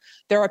asshole.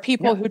 There are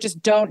people who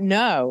just don't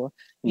know,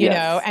 you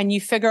know, and you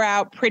figure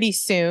out pretty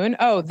soon,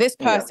 oh, this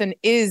person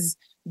is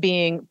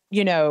being,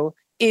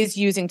 is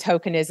using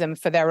tokenism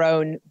for their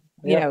own,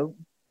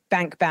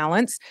 bank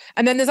balance.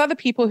 And then there's other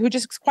people who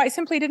just quite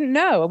simply didn't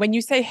know. When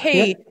you say,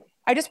 hey,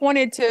 I just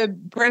wanted to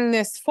bring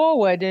this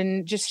forward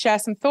and just share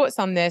some thoughts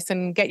on this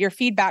and get your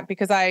feedback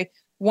because I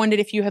wondered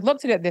if you had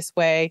looked at it this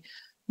way.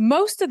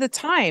 Most of the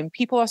time,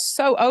 people are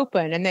so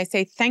open and they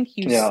say, thank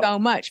you so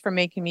much for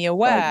making me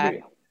aware.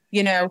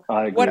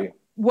 I agree.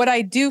 What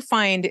I do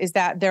find is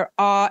that there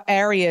are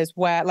areas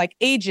where, like,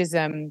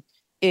 ageism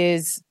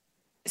is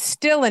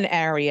still an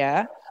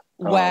area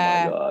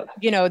where,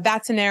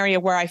 that's an area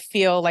where I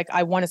feel like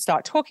I want to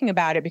start talking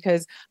about it,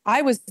 because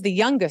I was the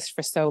youngest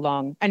for so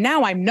long and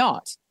now I'm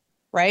not.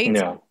 right?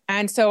 Yeah.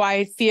 And so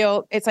I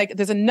feel it's like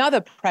there's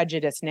another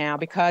prejudice now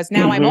because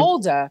now I'm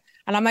older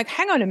and I'm like,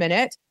 hang on a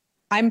minute,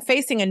 I'm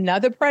facing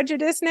another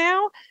prejudice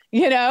now,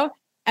 you know?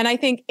 And I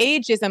think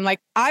ageism, like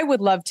I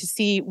would love to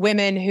see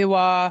women who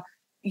are,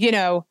 you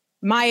know,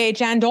 my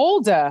age and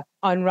older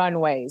on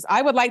runways.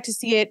 I would like to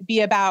see it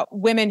be about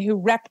women who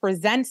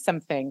represent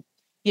something.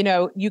 You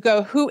know, you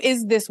go, who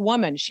is this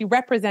woman? She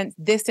represents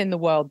this in the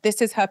world.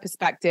 This is her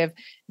perspective.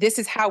 This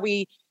is how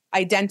we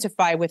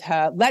identify with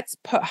her. Let's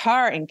put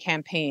her in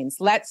campaigns.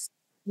 Let's,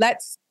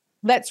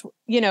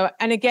 you know,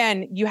 and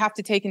again, you have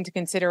to take into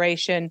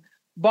consideration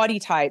body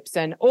types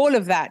and all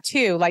of that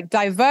too, like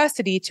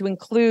diversity to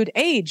include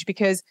age,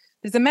 because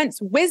there's immense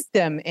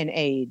wisdom in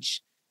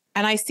age.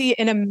 And I see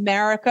in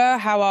America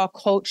how our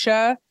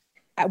culture,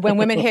 when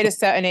women hit a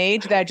certain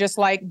age, they're just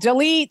like,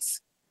 delete.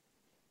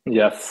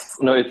 Yes.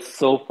 No, it's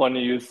so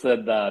funny you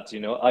said that.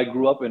 I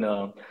grew up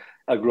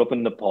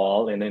in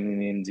Nepal and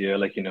in India,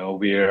 like,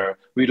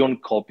 we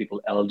don't call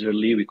people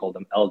elderly, we call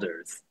them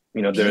elders.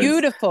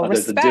 Beautiful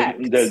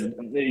respect.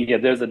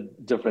 There's a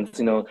difference,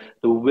 the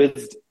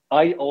wisdom.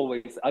 I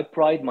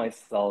pride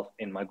myself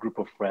in my group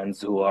of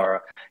friends who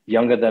are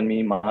younger than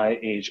me, my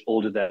age,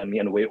 older than me,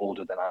 and way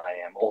older than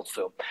I am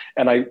also.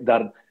 And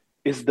that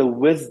is the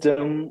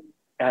wisdom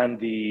and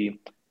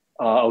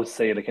I would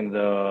say like in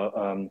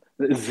the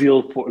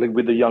zeal for like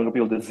with the younger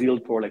people, the zeal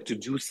for like to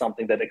do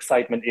something, that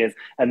excitement is.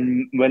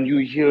 And when you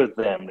hear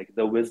them, like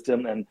the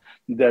wisdom and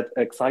that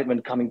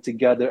excitement coming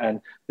together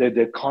and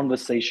their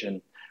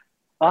conversation,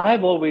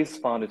 I've always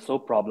found it so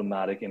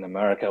problematic in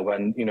America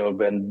when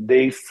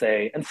they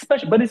say, and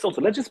especially, but it's also,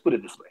 let's just put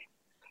it this way.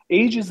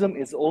 Ageism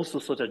is also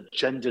such a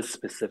gender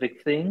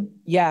specific thing.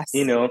 Yes.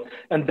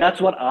 And that's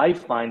what I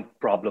find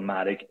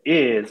problematic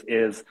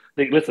is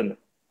like, listen,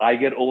 I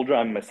get older,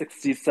 I'm in my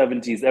 60s,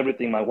 70s,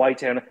 everything, my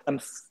white hair,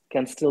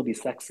 can still be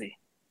sexy.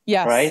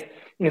 Yes. Right?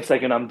 It's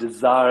like, I'm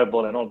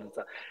desirable and all this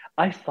stuff.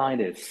 I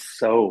find it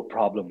so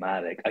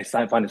problematic. I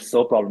find it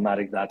so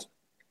problematic that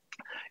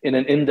in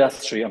an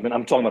industry, I mean,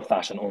 I'm talking about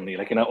fashion only,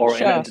 like in an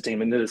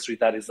entertainment industry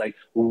that is like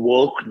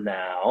woke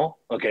now.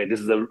 Okay,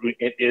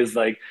 it is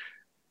like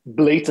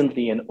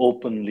blatantly and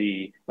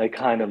openly like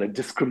kind of like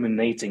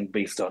discriminating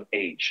based on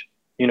age.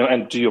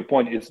 And to your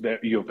point,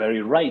 you're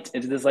very right.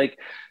 It is like,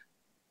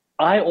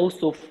 I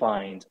also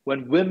find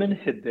when women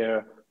hit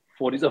their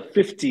 40s or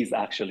 50s,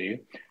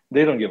 actually,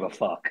 they don't give a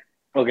fuck.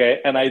 Okay,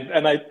 and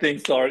I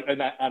think, sorry,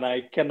 and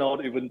I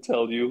cannot even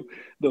tell you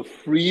the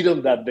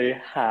freedom that they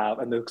have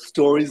and the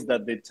stories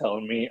that they tell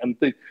me, and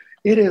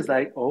it is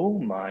like, oh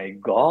my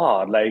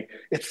God, like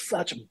it's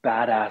such a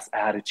badass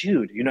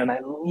attitude, and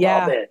I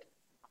love it.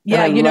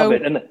 Yeah, and I love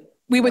it. And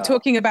we were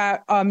talking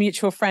about our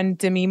mutual friend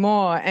Demi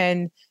Moore,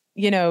 and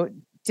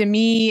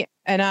Demi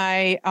and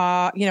I,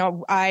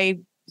 I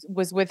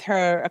was with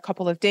her a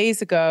couple of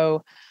days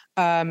ago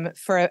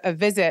for a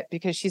visit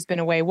because she's been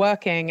away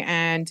working,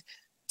 and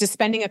just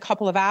spending a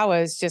couple of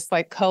hours just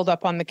like curled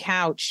up on the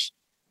couch,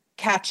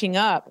 catching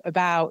up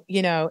about,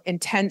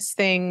 intense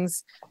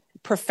things,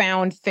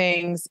 profound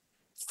things,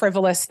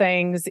 frivolous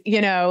things,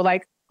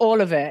 like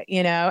all of it,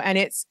 and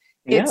it's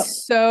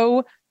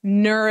so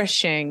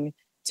nourishing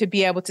to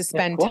be able to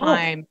spend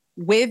time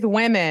with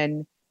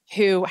women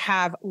who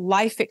have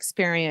life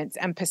experience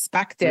and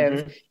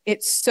perspective.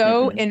 It's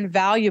so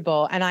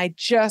invaluable. And I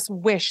just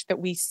wish that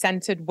we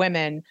centered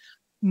women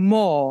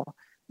more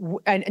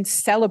and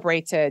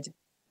celebrated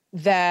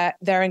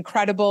their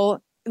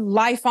incredible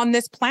life on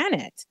this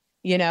planet,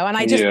 and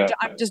I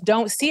just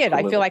don't see it.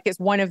 I feel like it's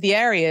one of the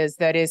areas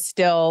that is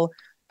still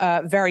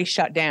very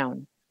shut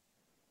down.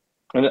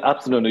 And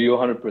absolutely, you're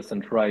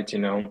 100% right,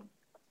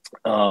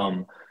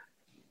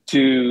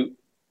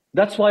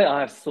 that's why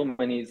I have so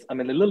many, a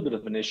little bit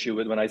of an issue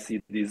with when I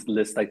see these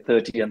lists like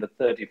 30 and the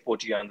 30,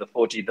 40 and the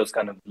 40, those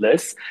kind of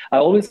lists. I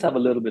always have a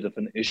little bit of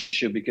an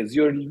issue because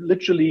you're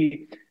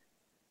literally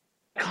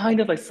kind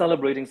of like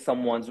celebrating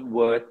someone's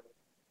worth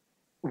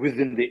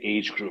within the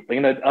age group.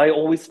 I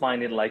always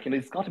find it like,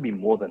 it's got to be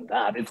more than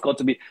that. It's got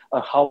to be,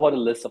 how about a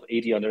list of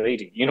 80 under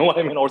 80? You know what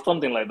I mean? Or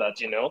something like that,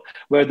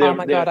 where they're, oh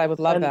my God, I would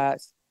love that.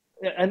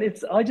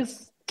 And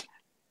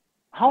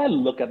how I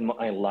look at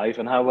my life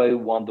and how I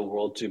want the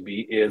world to be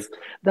is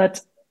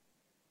that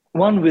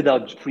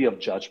free of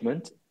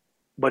judgment,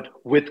 but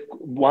with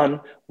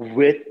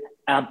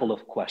ample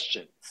of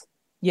questions.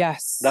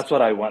 Yes. That's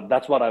what I want.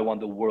 That's what I want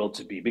the world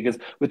to be, because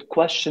with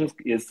questions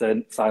is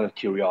a sign of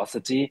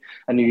curiosity.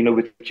 And,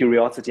 with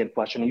curiosity and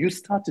questioning, you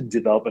start to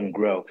develop and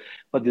grow.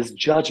 But this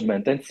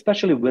judgment, and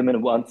especially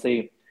women, once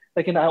they,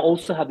 like, and I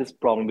also have this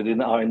problem within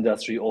our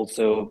industry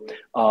also,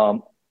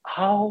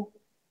 how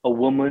a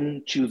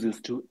woman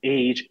chooses to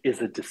age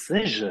is a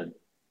decision.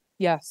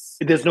 Yes.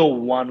 There's no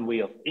one way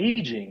of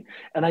aging.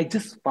 And I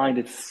just find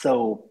it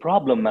so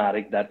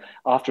problematic that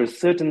after a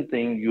certain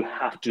thing, you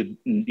have to,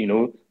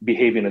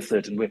 behave in a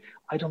certain way.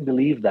 I don't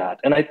believe that.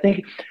 And I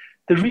think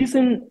the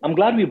reason I'm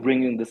glad we're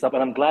bringing this up,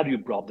 and I'm glad you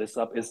brought this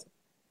up, is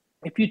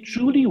if you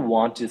truly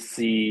want to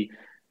see,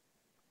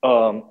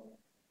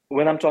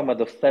 when I'm talking about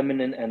the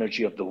feminine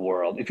energy of the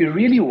world, if you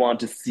really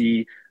want to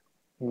see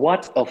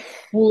what a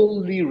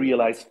fully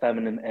realized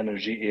feminine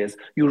energy is,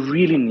 you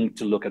really need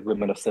to look at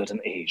women of certain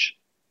age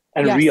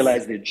and Yes.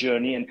 realize their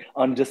journey and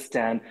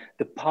understand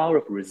the power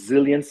of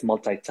resilience,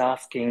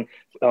 multitasking,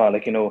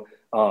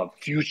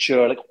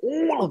 future, like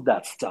all of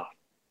that stuff,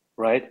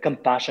 right?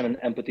 Compassion and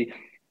empathy.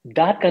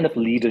 That kind of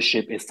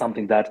leadership is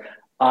something that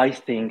I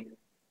think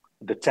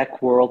the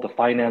tech world, the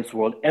finance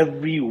world,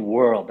 every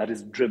world that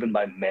is driven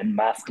by men,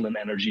 masculine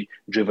energy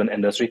driven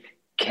industry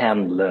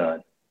can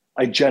learn.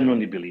 I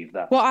genuinely believe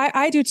that. Well,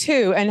 I do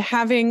too. And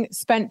having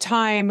spent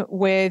time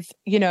with,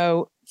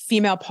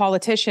 female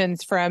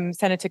politicians from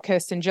Senator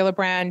Kirsten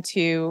Gillibrand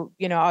to,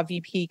 our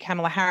VP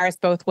Kamala Harris,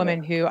 both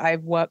women who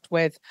I've worked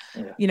with,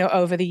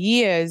 over the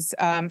years,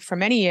 for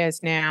many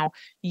years now,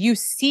 you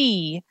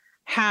see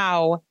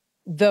how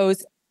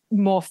those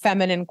more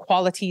feminine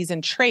qualities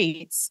and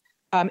traits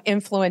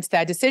influence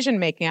their decision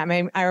making. I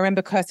mean, I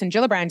remember Kirsten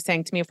Gillibrand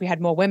saying to me, if we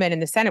had more women in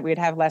the Senate, we'd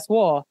have less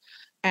war.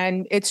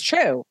 And it's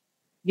true.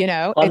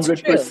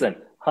 It's true. 100%.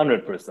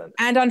 100%.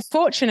 And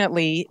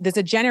unfortunately, there's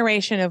a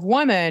generation of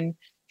women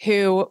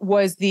who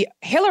was the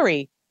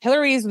Hillary.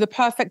 Hillary is the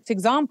perfect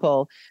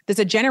example. There's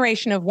a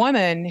generation of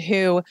women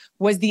who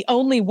was the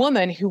only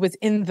woman who was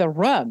in the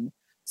room.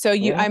 So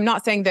I'm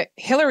not saying that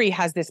Hillary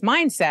has this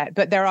mindset,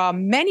 but there are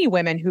many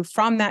women who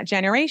from that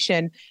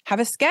generation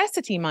have a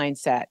scarcity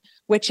mindset,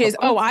 which is,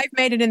 I've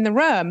made it in the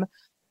room.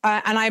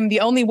 And I'm the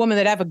only woman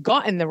that ever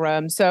got in the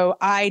room. So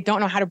I don't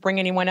know how to bring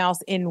anyone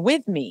else in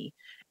with me.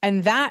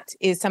 And that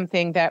is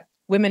something that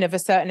women of a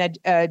certain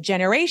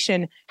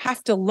generation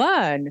have to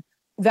learn,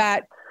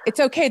 that it's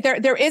okay.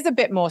 There is a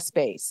bit more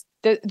space.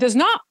 There's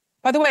not,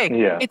 by the way,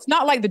 It's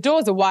not like the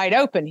doors are wide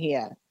open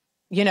here.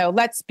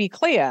 Let's be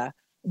clear.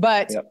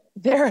 But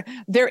there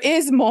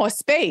is more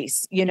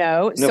space,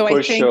 No, so for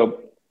I think sure.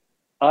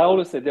 I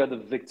always say they're the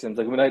victims.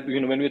 Like when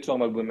we're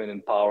talking about women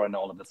in power and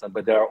all of this stuff,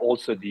 but there are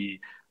also the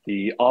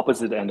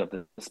opposite end of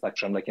the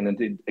spectrum, like in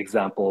the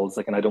examples,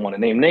 like, and I don't want to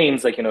name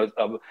names, like,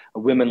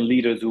 women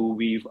leaders who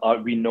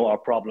we know are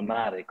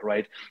problematic,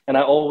 right? And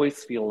I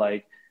always feel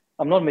like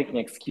I'm not making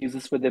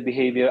excuses for their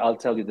behavior. I'll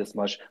tell you this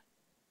much.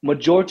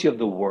 Majority of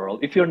the world,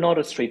 if you're not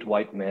a straight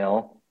white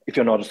male, if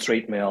you're not a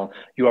straight male,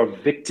 you are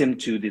victim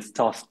to this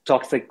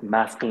toxic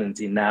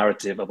masculinity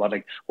narrative about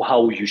like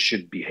how you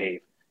should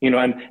behave,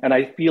 and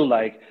I feel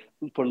like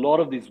for a lot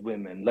of these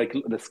women, like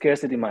the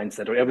scarcity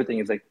mindset or everything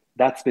is like,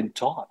 that's been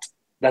taught.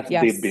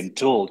 They've been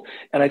told.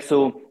 And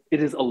so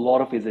it is, a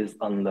lot of it is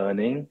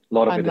unlearning. A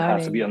lot of it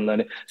has to be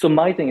unlearning. So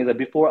my thing is that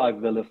before I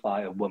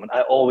vilify a woman,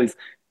 I always,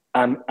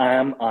 I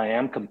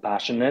am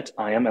compassionate.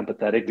 I am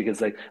empathetic,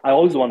 because like, I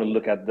always want to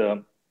look at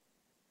the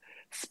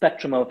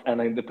spectrum of, and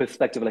like the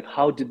perspective, like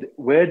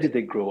where did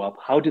they grow up?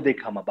 How did they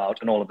come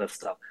about? And all of that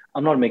stuff.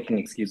 I'm not making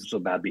excuses for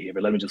bad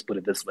behavior. Let me just put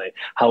it this way.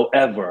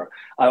 However,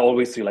 I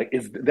always feel like,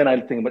 then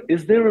I think about,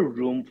 is there a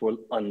room for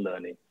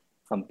unlearning?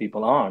 Some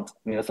people aren't,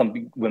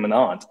 some women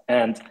aren't.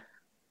 And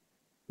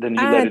then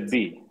you let it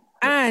be.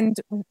 And,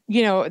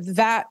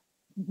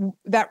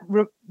 that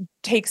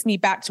takes me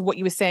back to what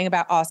you were saying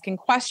about asking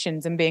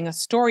questions and being a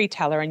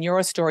storyteller. And you're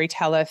a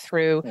storyteller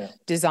through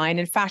design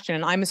and fashion.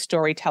 And I'm a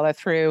storyteller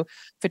through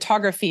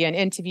photography and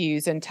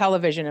interviews and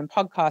television and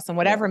podcasts and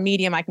whatever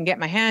medium I can get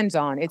my hands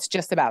on. It's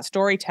just about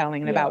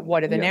storytelling and about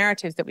what are the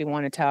narratives that we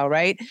want to tell,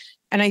 right?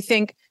 And I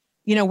think,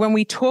 when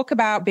we talk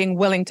about being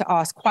willing to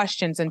ask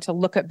questions and to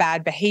look at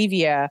bad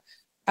behavior,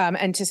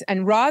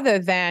 and rather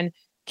than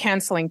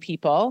canceling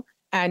people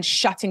and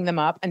shutting them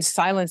up and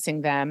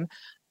silencing them,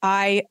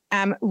 I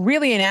am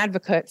really an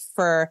advocate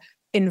for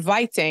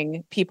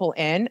inviting people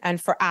in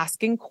and for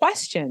asking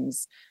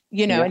questions,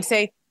 and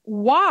say,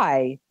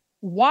 why?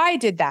 Why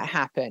did that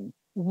happen?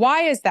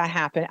 Why is that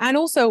happen? And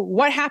also,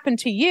 what happened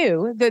to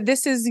you? That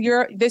this is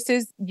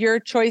your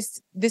choice.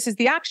 This is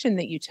the action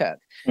that you took,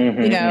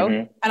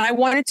 And I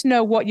wanted to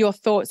know what your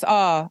thoughts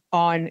are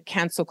on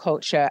cancel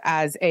culture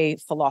as a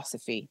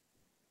philosophy.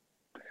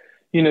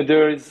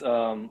 There is,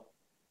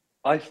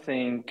 I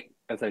think,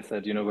 as I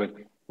said, with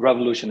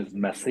revolution is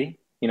messy.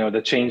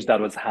 The change that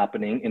was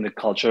happening in the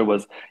culture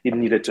it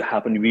needed to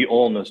happen. We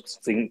all know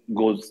thing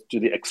goes to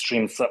the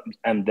extremes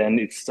and then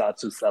it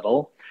starts to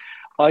settle.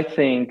 I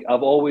think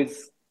I've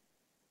always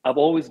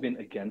been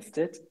against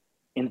it,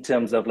 in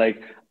terms of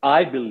like,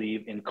 I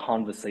believe in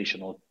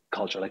conversational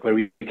culture, like where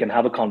we can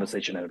have a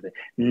conversation and everything.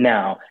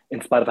 Now,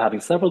 in spite of having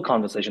several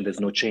conversations, there's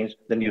no change,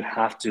 then you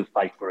have to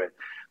fight for it.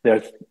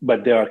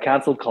 But there are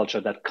cancel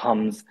culture that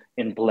comes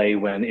in play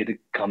when it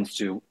comes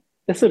to,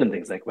 there's certain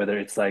things, like whether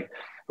it's like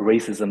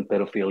racism,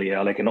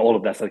 pedophilia, like, and all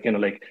of that,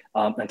 like,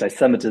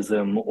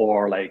 anti-Semitism,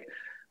 or like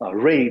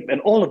rape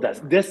and all of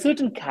that. There's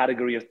certain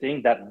category of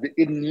thing that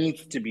it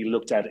needs to be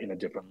looked at in a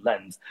different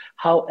lens.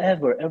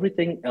 However,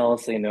 everything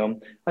else,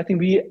 I think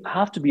we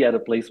have to be at a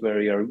place where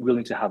we are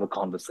willing to have a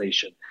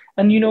conversation.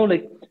 And,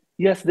 like,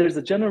 yes, there's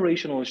a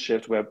generational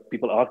shift where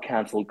people are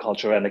cancel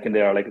culture, and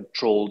there are like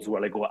trolls who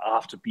are like go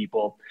after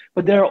people.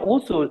 But there are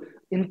also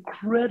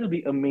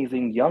incredibly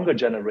amazing younger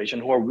generation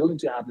who are willing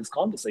to have this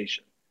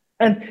conversation.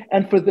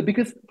 And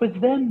because for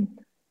them,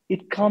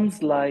 it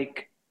comes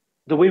like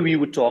the way we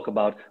would talk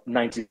about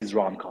 90s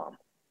rom-com.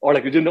 Or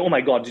like, you didn't know, oh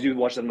my God, did you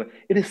watch that movie?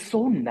 It is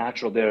so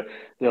natural. Their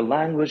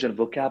language and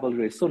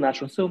vocabulary is so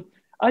natural. So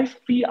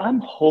I'm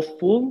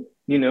hopeful,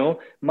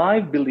 my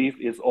belief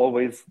is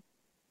always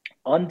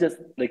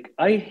like,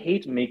 I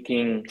hate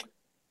making,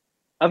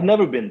 I've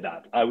never been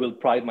that. I will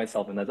pride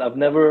myself in that. I've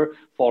never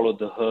followed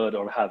the herd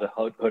or had a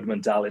herd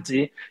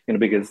mentality,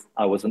 because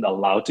I wasn't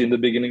allowed to in the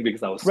beginning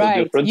because I was so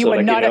Right. different. You So were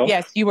like, not,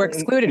 yes, you were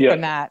excluded yeah,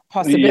 from that yeah.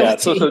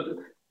 possibility.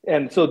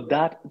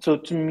 So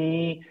to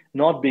me,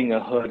 not being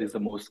a herd is the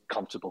most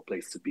comfortable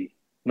place to be.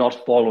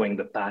 Not following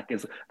the pack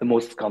is the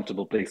most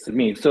comfortable place to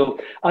me. So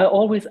I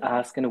always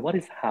ask, what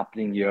is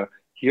happening here?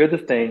 Hear the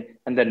thing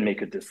and then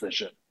make a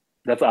decision.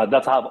 That's how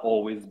I've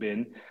always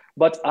been.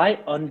 But I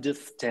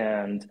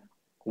understand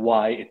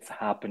why it's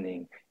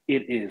happening.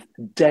 It is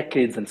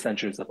decades and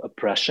centuries of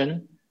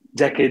oppression,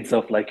 decades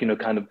of like,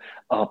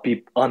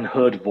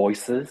 unheard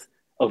voices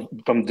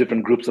from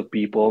different groups of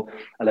people,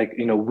 like,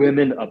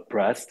 women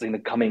oppressed,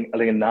 coming,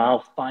 like,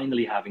 now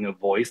finally having a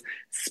voice,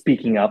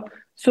 speaking up.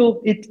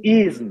 So it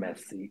is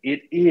messy.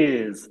 It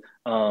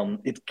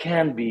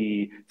can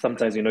be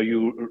sometimes,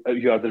 you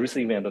are the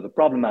receiving end of the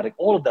problematic.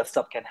 All of that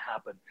stuff can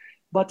happen.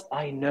 But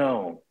I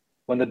know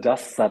when the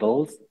dust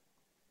settles,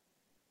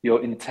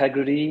 your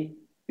integrity,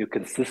 your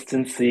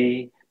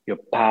consistency, your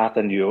path,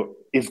 and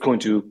is going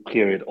to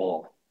clear it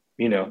all.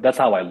 That's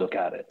how I look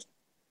at it.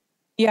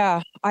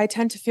 Yeah, I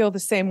tend to feel the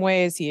same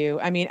way as you.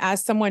 I mean,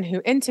 as someone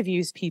who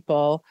interviews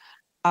people,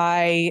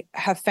 I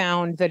have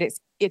found that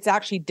it's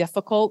actually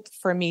difficult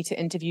for me to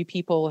interview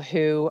people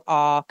who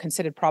are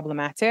considered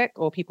problematic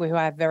or people who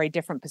I have very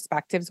different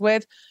perspectives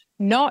with.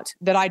 Not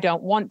that I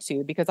don't want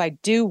to, because I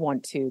do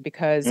want to,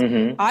 because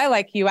I,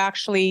 like you,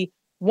 actually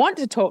want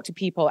to talk to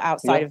people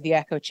outside of the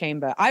echo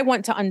chamber. I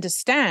want to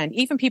understand,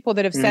 even people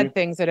that have said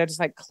things that are just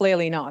like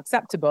clearly not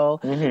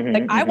acceptable.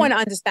 Like, I want to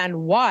understand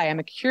why. I'm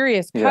a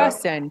curious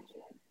person.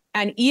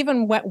 And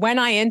even when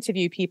I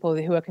interview people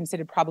who are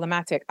considered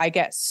problematic, I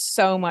get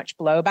so much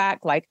blowback,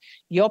 like,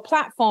 you're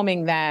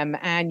platforming them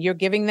and you're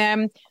giving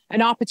them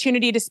an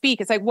opportunity to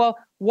speak. It's like, well,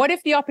 what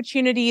if the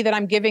opportunity that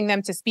I'm giving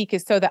them to speak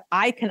is so that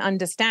I can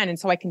understand and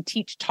so I can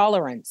teach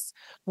tolerance?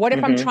 What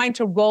if I'm trying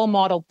to role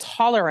model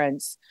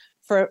tolerance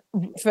for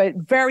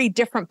very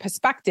different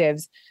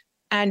perspectives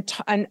and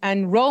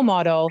role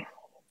model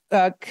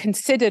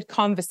considered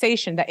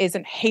conversation that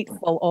isn't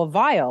hateful or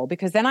vile?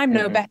 Because then I'm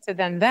no better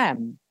than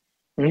them.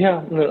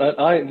 Yeah,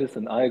 no,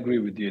 listen, I agree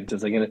with you.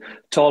 Just again,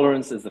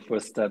 tolerance is the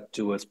first step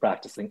towards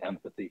practicing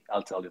empathy.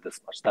 I'll tell you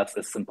this much. That's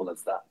as simple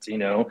as that.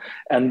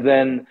 And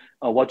then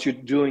what you're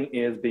doing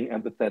is being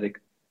empathetic.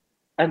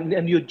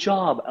 And your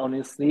job,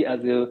 honestly,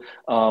 as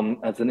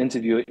an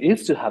interviewer,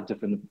 is to have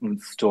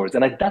different stories.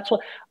 And that's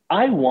what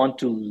I want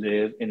to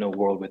live in, a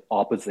world with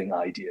opposing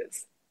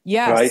ideas.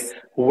 Yes. Right?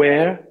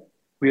 Where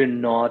we're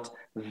not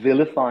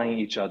vilifying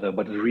each other,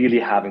 but really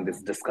having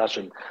this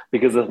discussion.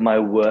 Because of my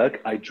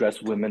work, I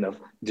dress women of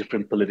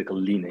different political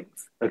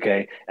leanings.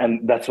 Okay.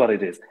 And that's what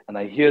it is. And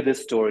I hear these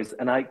stories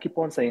and I keep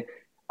on saying,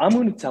 I'm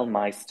going to tell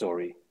my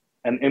story.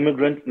 An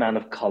immigrant man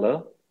of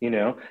color,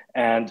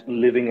 and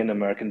living an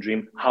American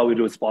dream, how it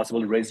was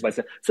possible, raised by.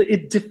 So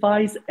it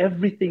defies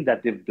everything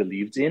that they've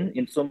believed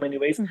in so many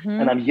ways.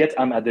 And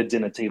I'm at their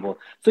dinner table.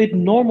 So it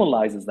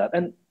normalizes that.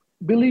 And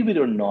believe it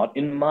or not,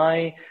 in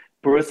my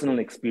personal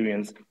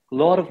experience, a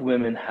lot of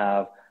women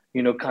have,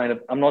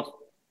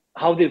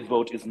 how they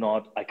vote is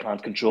not, I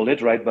can't control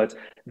it, right? But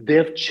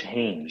they've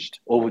changed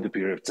over the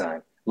period of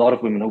time. A lot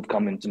of women who've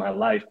come into my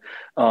life,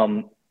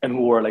 and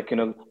who are like,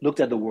 looked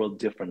at the world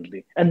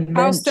differently. And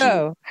men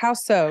too. How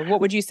so? What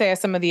would you say are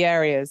some of the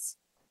areas?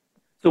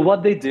 So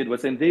what they did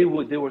was, and they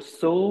were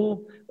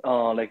so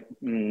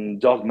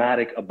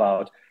dogmatic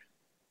about,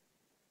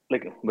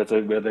 like,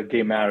 whether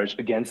gay marriage,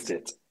 against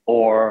it,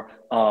 or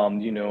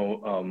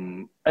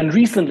and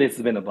recently it's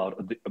been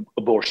about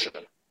abortion.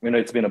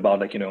 It's been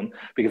about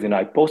because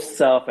I post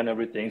stuff and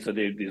everything. So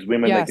these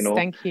women,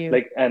 thank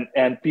you.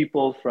 And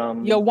people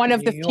from You're one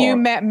of New the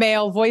few York.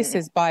 male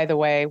voices, by the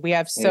way. We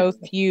have so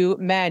few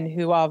men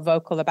who are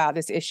vocal about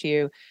this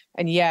issue,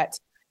 and yet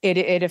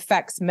it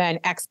affects men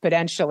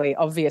exponentially.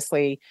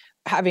 Obviously,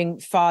 having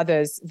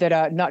fathers that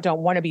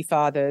don't want to be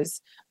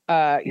fathers.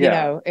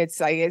 It's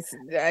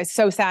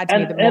so sad to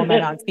me that more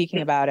men aren't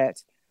speaking about it.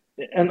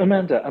 And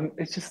Amanda,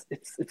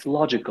 it's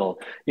logical.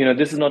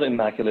 This is not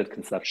immaculate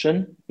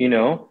conception.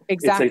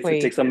 Exactly.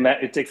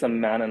 It takes a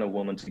man and a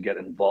woman to get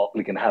involved,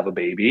 like, and have a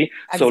baby.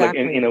 Exactly. So like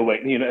in a way,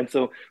 and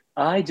so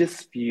I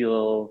just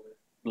feel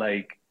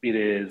like it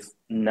is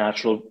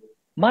natural.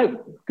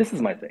 This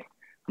is my thing.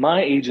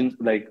 My agent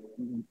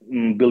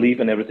belief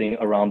and everything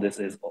around this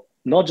is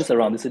not just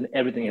around this, and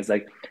everything is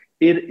like,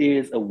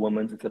 it's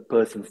a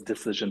person's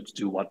decision to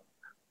do what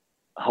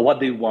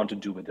they want to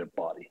do with their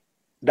body.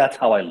 That's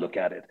how I look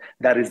at it.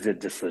 That is their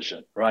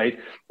decision, right?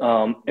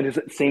 And it's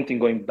the same thing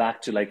going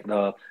back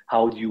to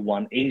how you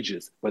want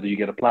ages, whether you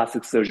get a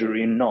plastic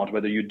surgery or not,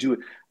 whether you do it.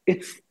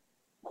 It's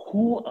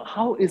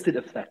how is it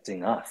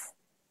affecting us?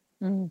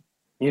 And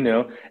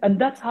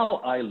that's how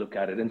I look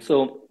at it. And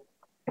so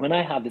when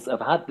I've had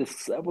this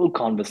several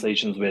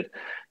conversations with,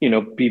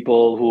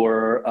 people who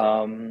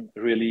are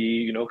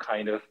really,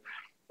 kind of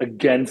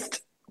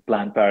against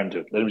Planned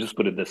Parenthood. Let me just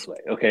put it this way,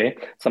 okay?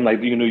 So I'm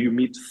like, you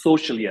meet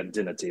socially at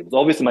dinner tables.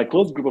 Obviously, my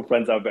close group of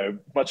friends are very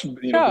much,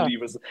 Sure.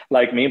 believers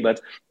like me,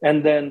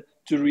 and then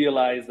to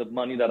realize the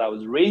money that I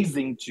was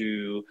raising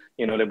to,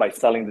 like by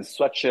selling the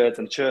sweatshirts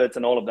and shirts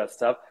and all of that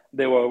stuff,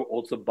 they were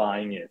also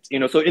buying it.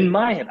 So in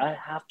my head, I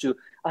have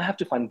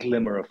to find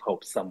glimmer of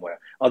hope somewhere.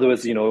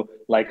 Otherwise,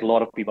 like a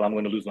lot of people, I'm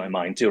going to lose my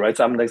mind too, right?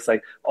 So I'm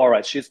like, all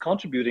right, she's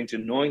contributing to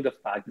knowing the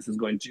fact this is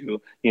going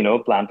to,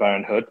 Planned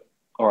Parenthood.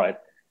 All right,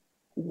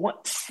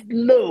 what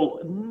slow,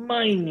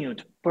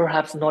 minute,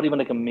 perhaps not even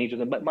like a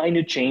major, but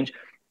minute change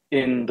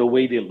in the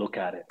way they look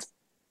at it,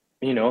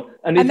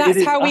 and it that's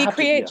is, how I we have to,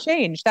 create yeah,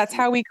 change. That's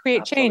how we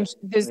create change.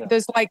 absolutely, yeah,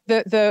 There's like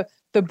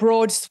the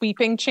broad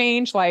sweeping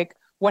change, like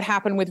what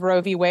happened with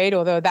Roe v. Wade,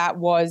 although that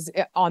was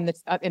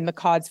in the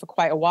cards for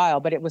quite a while,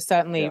 but it was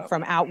certainly yeah,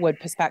 from outward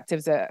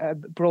perspectives a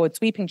broad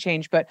sweeping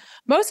change. But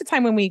most of the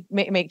time when we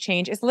make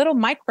change, it's little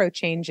micro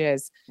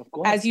changes, of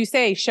as course. you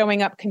say,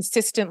 showing up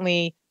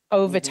consistently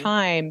over Hmm.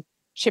 time,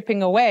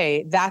 chipping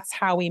away. That's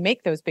how we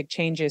make those big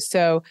changes.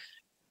 So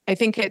I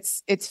think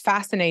it's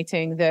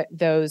fascinating that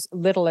those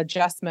little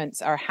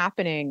adjustments are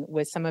happening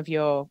with some of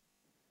your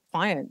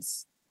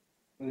clients.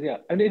 Yeah,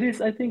 and it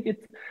is, I think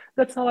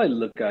that's how I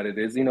look at it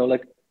is,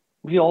 like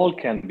we all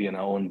can be in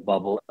our own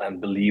bubble and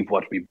believe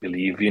what we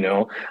believe.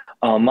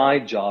 My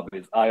job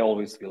is, I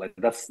always feel like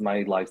that's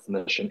my life's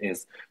mission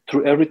is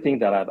through everything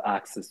that I have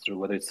access through,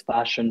 whether it's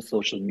fashion,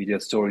 social media,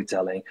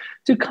 storytelling,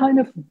 to kind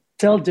of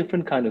tell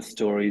different kind of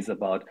stories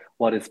about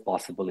what is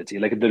possibility.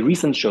 Like the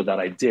recent show that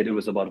I did, it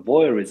was about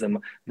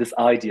voyeurism, this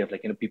idea of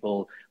like,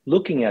 people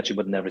looking at you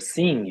but never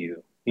seeing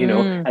you.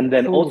 And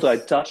then Oof. also I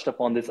touched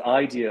upon this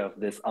idea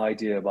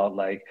about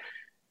like,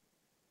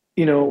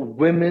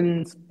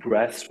 women's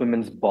breast,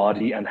 women's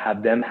body, and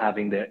have them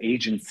having their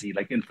agency.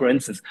 Like, for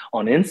instance,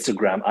 on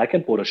Instagram, I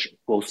can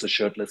post a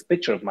shirtless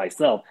picture of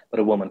myself,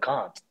 but a woman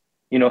can't.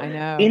 I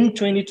know. In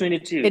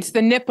 2022, It's the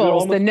we're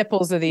nipples. The almost,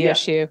 nipples are the yeah.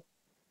 issue.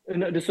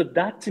 So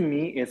that to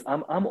me is,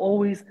 I'm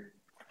always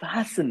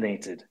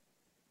fascinated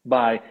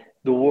by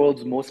the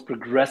world's most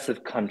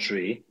progressive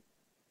country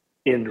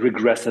in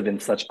regressive in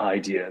such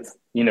ideas,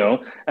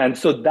 and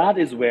so that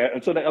is where,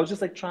 and so like, I was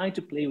just like trying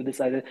to play with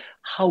this idea,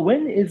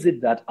 when is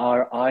it that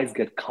our eyes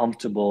get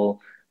comfortable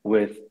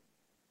with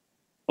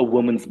a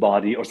woman's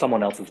body or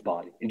someone else's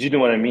body? Do you know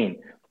what I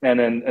mean?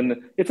 And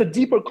it's a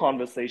deeper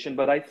conversation,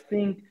 but I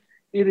think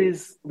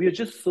we are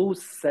just so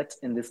set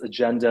in this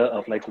agenda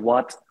of like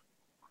what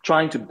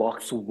trying to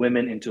box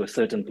women into a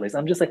certain place.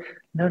 I'm just like,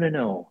 no, no,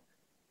 no.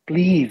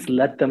 Please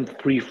let them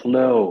free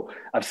flow.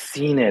 I've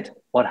seen it.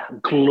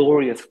 What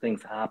glorious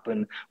things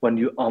happen when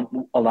you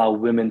allow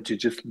women to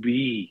just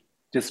be,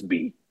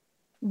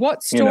 What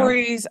you know?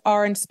 stories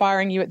are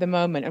inspiring you at the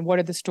moment, and what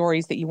are the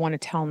stories that you want to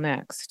tell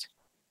next?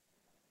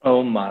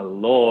 Oh my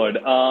Lord.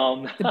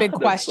 The big There's so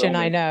question,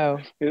 I many. know.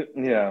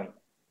 Yeah.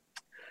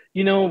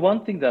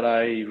 One thing that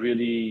I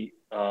really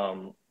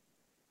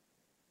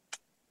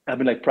I've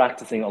been like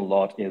practicing a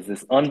lot is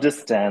this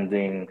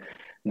understanding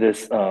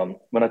this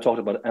when I talked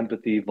about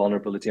empathy,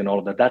 vulnerability, and all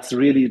of that. That's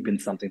really been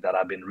something that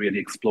I've been really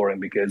exploring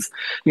because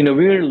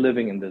we're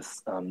living in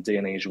this day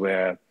and age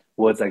where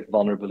words like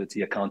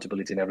vulnerability,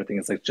 accountability, and everything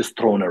is like just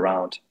thrown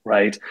around,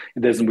 right?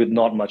 There's with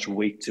not much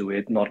weight to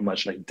it, not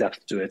much like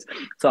depth to it.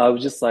 So I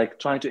was just like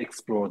trying to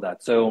explore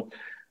that. So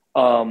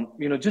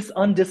just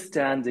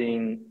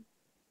understanding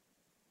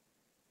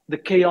the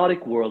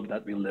chaotic world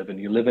that we live in.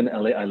 You live in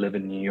LA, I live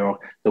in New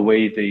York. The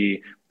way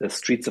the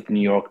streets of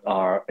New York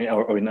are,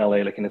 or in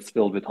LA, like, and it's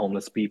filled with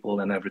homeless people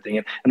and everything.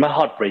 And my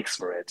heart breaks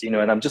for it, and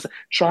I'm just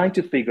trying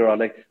to figure out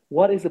like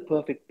what is the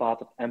perfect path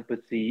of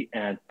empathy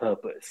and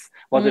purpose?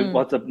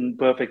 What's a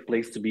perfect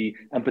place to be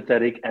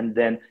empathetic and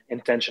then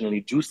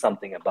intentionally do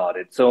something about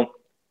it? So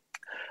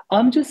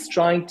I'm just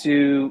trying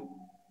to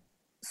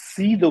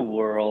see the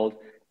world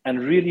and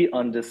really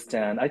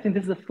understand. I think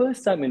this is the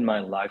first time in my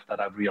life that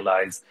I've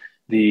realized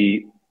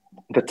the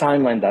the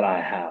timeline that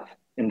I have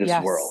in this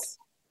world,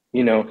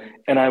 Yes.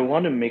 and I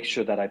want to make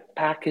sure that I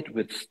pack it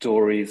with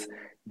stories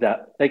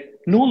that like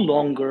no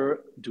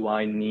longer do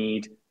I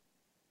need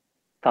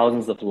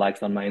thousands of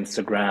likes on my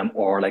Instagram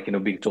or like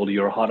being told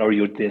you're hot or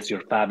you're this,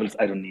 you're fabulous.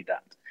 I don't need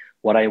that.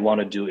 What I want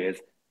to do is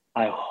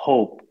I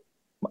hope,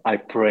 I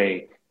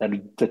pray that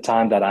the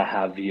time that I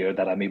have here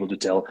that I'm able to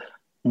tell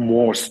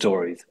more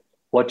stories.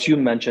 What you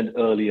mentioned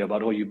earlier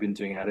about what you've been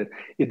doing at it,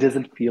 it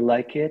doesn't feel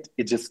like it.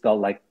 It just felt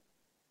like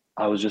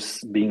I was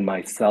just being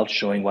myself,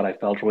 showing what I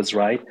felt was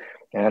right.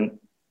 And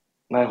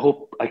I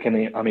hope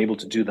I'm able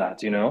to do that.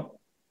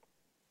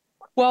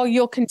 Well,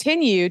 you'll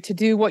continue to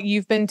do what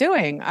you've been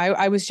doing.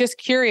 I was just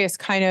curious,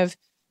 kind of,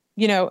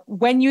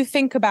 when you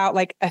think about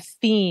like a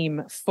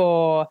theme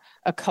for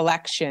a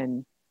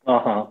collection,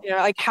 Uh-huh.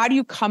 like how do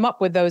you come up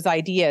with those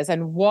ideas,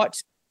 and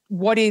what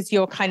is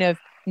your kind of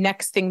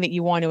next thing that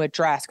you want to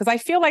address? Because I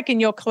feel like in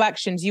your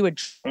collections you Yeah.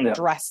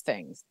 address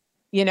things.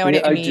 You know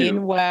what I mean?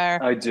 do.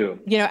 Where I do.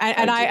 You know,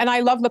 and I do. I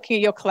love looking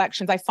at your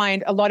collections. I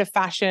find a lot of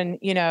fashion,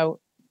 you know,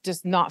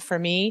 just not for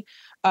me.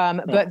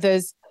 But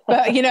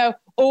you know,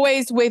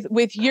 always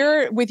with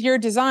your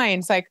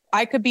designs, like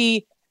I've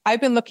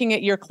been looking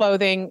at your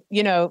clothing,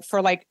 you know,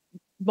 for like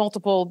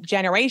multiple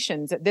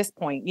generations at this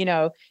point, you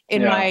know,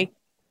 in my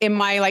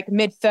like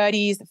mid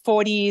 30s,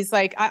 40s,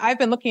 like I've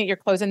been looking at your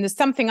clothes, and there's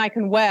something I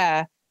can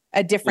wear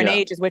at different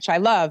ages, which I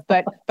love.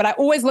 But I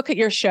always look at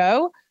your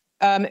show,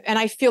 and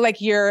I feel like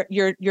you're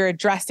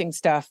addressing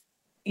stuff,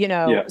 you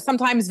know,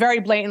 sometimes very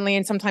blatantly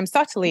and sometimes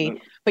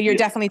subtly, but you're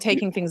definitely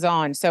taking things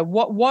on. So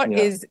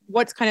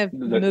what's kind of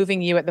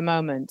moving you at the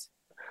moment?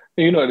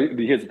 You know,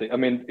 here's the thing. I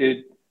mean,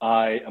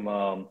 I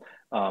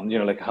am, you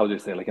know, like how do you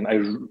say, like,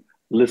 and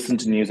listen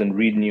to news and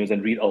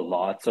read a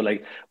lot. So,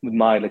 like, with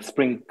my like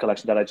spring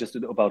collection that I just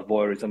did about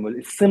voyeurism,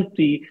 it's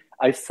simply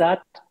I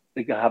sat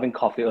like having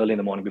coffee early in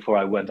the morning before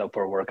I went out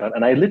for a workout,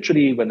 and I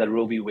literally, when that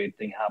Roe v. Wade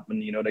thing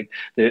happened, you know, like,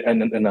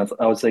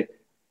 I was like,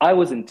 I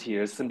was in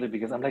tears simply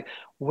because I'm like,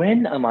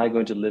 when am I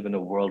going to live in a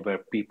world where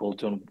people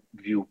don't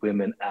view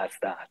women as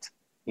that?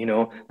 You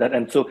know that,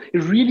 and so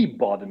it really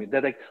bothered me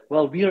that, like,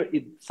 well,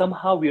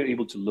 somehow we are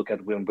able to look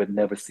at women but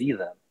never see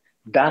them.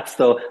 That's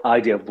the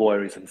idea of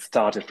voyeurism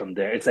started from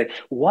there. It's like,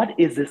 what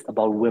is this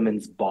about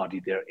women's body,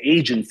 their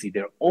agency,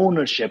 their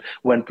ownership?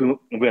 When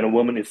a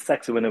woman is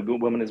sexy, when a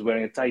woman is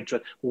wearing a tight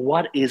dress,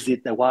 what is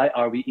it that? Why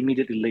are we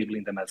immediately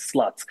labeling them as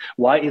sluts?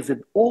 Why is it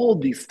all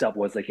these stuff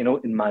was like, you know,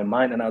 in my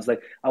mind, and I was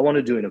like, I want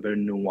to do it in a very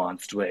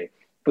nuanced way.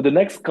 For the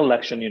next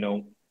collection, you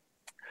know,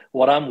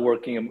 what I'm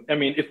working, I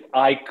mean,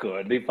 I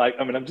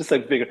mean, I'm just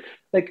like figure,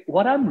 like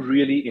what I'm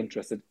really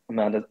interested,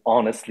 Amanda,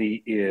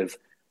 honestly, is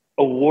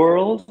a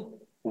world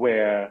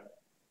where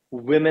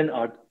women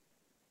are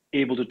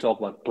able to talk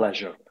about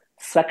pleasure,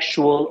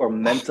 sexual or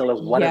mental or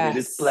whatever it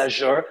is,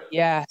 pleasure,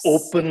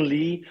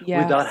 openly,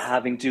 without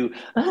having to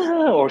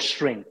or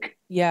shrink.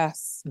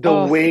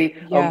 The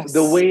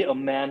way a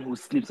man who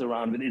sleeps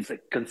around with is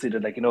like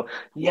considered like, you know,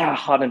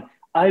 hot. And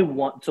I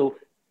want so.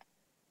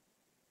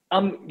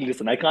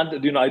 Listen, I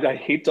can't, you know, I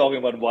hate talking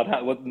about what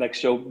the next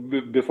show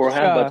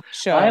beforehand,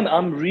 but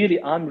I'm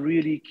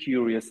really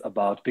curious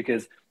about,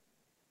 because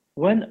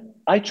when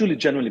I truly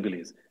genuinely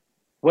believe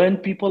when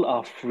people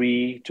are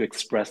free to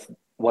express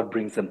what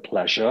brings them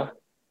pleasure,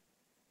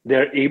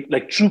 they're able,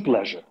 like true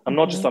pleasure. I'm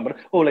not just talking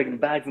about, oh, like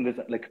bags and this,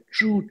 like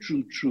true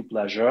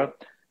pleasure,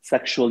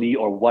 sexually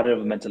or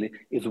whatever, mentally,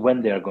 is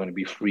when they are going to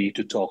be free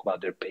to talk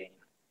about their pain.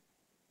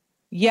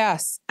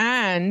 Yes.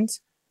 And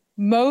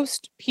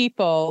most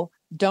people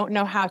don't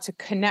know how to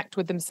connect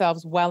with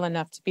themselves well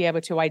enough to be able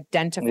to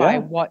identify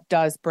what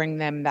does bring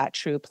them that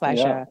true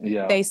pleasure.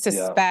 They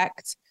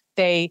suspect,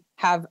 they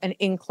have an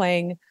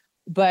inkling,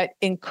 but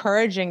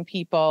encouraging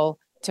people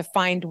to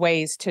find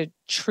ways to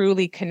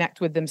truly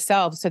connect with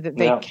themselves so that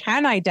they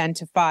can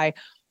identify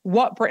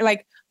what,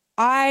 like,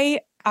 I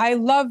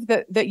love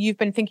that you've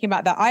been thinking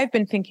about that. I've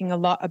been thinking a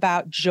lot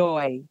about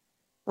joy.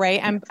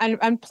 Right.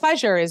 And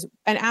pleasure is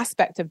an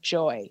aspect of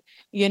joy,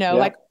 you know,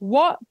 like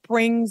what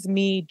brings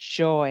me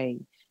joy,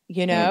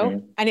 you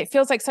know, and it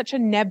feels like such a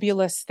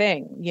nebulous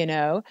thing, you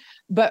know,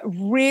 but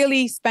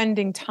really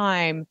spending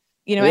time,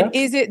 you know, and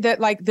is it that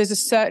like there's a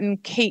certain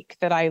cake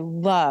that I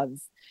love,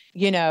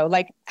 you know,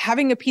 like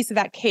having a piece of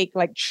that cake,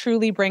 like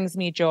truly brings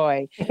me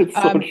joy. It's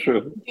so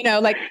true. You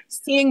know, like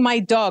seeing my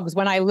dogs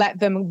when I let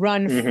them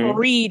run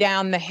free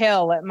down the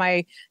hill at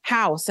my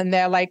house and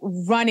they're like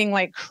running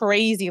like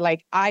crazy,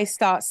 like I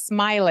start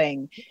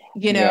smiling,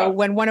 you know,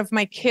 when one of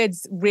my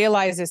kids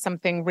realizes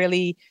something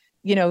really,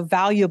 you know,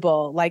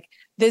 valuable. Like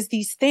there's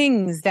these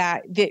things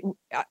that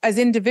as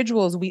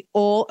individuals, we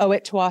all owe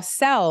it to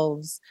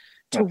ourselves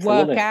to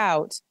work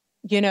out,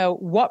 you know,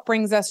 what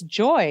brings us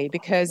joy,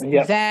 because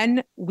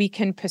then we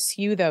can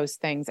pursue those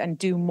things and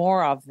do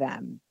more of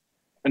them.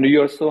 And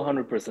you're so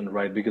 100%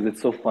 right, because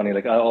it's so funny.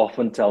 Like I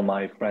often tell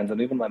my friends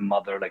and even my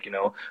mother, like, you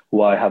know,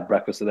 who I have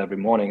breakfast with every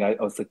morning, I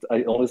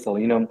always tell,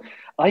 you know,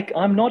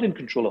 I'm not in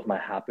control of my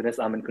happiness.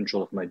 I'm in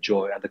control of my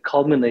joy. And the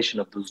culmination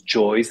of those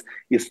joys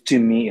to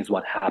me, is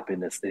what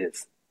happiness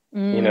is.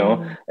 You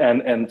know,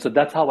 and so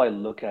that's how I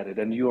look at it.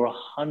 And you're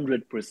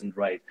 100%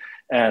 right.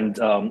 And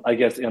I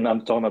guess, and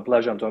I'm talking about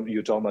pleasure,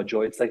 you're talking about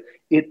joy. It's like,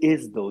 it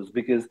is those,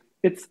 because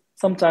it's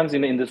sometimes, you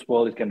know, in this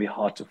world, it can be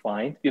hard to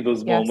find in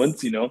those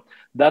moments, you know.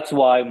 That's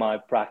why my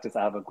practice,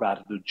 I have a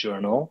gratitude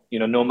journal. You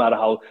know, no matter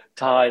how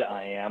tired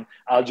I am,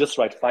 I'll just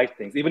write 5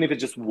 things. Even if it's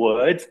just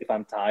words, if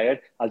I'm tired,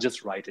 I'll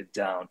just write it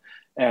down.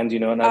 And, you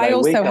know, and I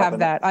also have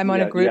that. I'm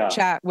on a group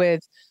chat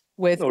with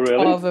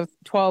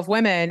 12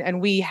 women, and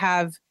we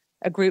have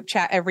a group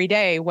chat every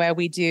day where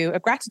we do a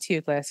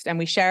gratitude list and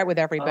we share it with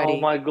everybody. Oh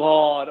my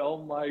God.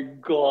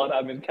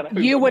 I mean,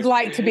 you would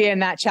like to be in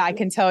that chat, I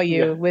can tell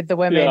you, with the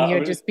women.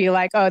 You'd just be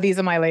like, oh, these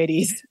are my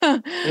ladies.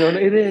 You know,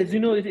 it is, you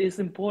know, it is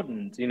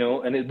important, you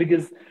know, and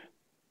because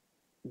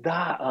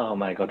that, oh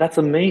my God, that's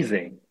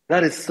amazing.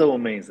 That is so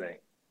amazing.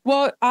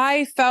 Well,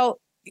 I felt,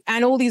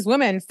 and all these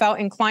women felt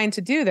inclined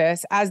to do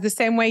this as the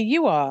same way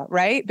you are,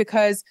 right?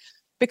 Because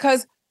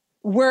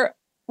we're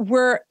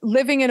we're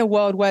living in a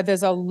world where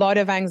there's a lot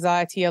of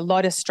anxiety, a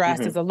lot of stress,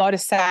 there's a lot of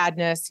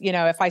sadness. You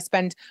know, if I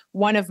spend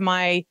one of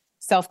my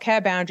self-care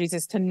boundaries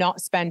is to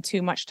not spend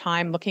too much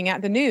time looking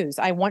at the news.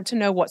 I want to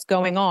know what's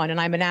going on, and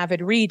I'm an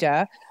avid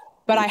reader,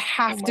 but I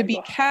have to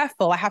be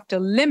careful. I have to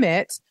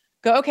limit.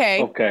 Go,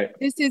 okay.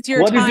 This is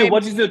your time.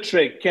 What is your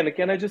trick?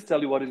 Can I just tell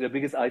you what is it?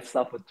 Because I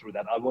suffered through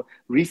that.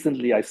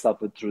 Recently I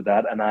suffered through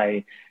that, and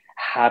I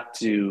had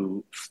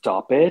to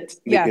stop it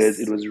because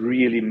it was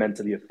really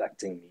mentally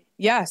affecting me.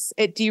 Yes,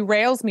 it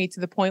derails me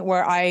to the point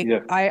where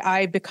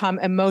I become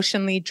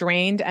emotionally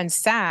drained and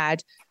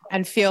sad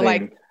and feel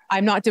like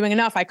I'm not doing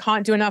enough. I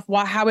can't do enough.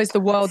 How is the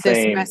world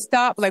this messed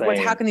up? Like,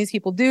 how can these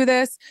people do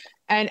this?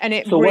 And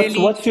it really.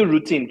 So what's your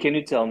routine? Can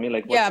you tell me?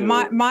 Like,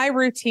 my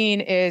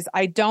routine is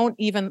I don't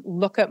even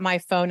look at my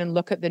phone and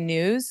look at the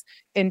news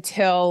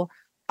until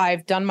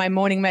I've done my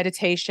morning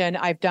meditation.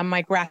 I've done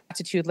my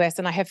gratitude list,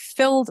 and I have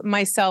filled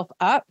myself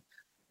up.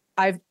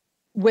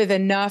 With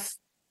enough,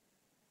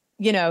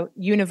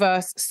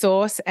 universe,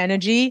 source,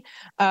 energy,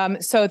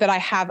 so that I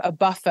have a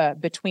buffer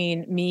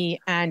between me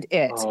and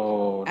it.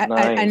 Oh,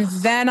 nice. And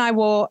then I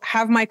will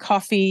have my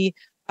coffee,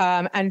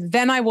 and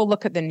then I will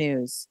look at the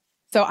news.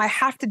 So I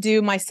have to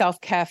do my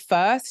self-care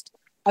first.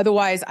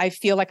 Otherwise, I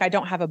feel like I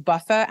don't have a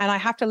buffer, and I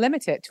have to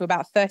limit it to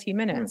about 30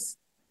 minutes.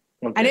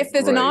 Okay, and if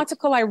there's an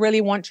article I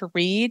really want to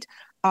read,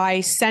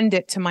 I send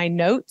it to my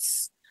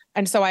notes.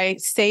 And so I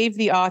save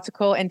the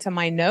article into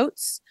my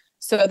notes,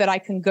 so that I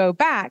can go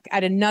back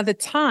at another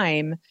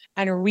time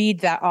and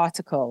read that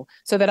article,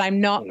 so that I'm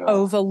not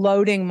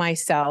overloading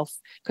myself.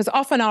 Because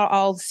often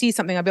I'll see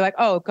something, I'll be like,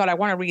 oh God, I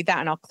want to read that.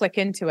 And I'll click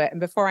into it. And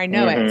before I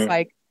know it, it's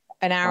like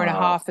an hour and a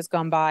half has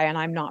gone by and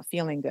I'm not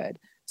feeling good.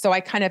 So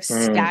I kind of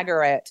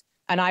stagger it,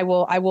 and I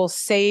will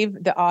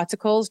save the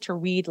articles to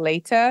read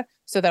later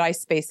so that I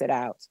space it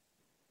out.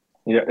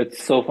 Yeah,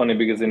 it's so funny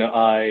because,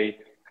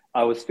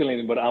 I was feeling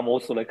it, but I'm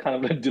also like kind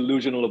of like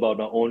delusional about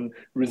my own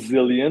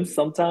resilience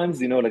sometimes,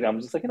 like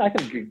I'm just like, I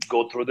can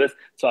go through this.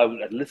 So I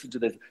would listen to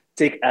this,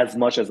 take as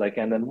much as I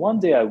can. And one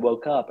day I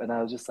woke up and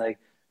I was just like,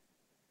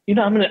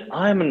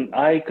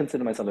 I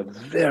consider myself a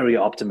very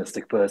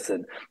optimistic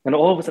person. And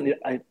all of a sudden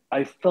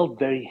I felt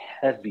very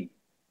heavy.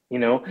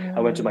 I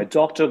went to my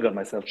doctor, got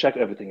myself checked,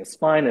 everything is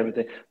fine,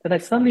 everything. Then I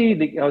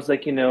was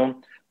like,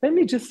 let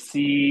me just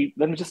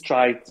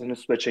try,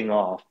 switching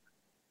off.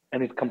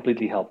 And it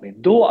completely helped me.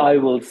 Though I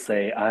will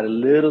say I had a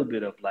little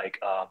bit of like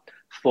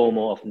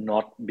FOMO of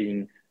not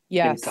being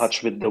in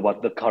touch with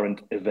the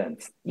current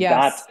events.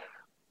 Yes.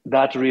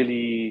 That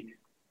really,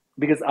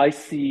 because I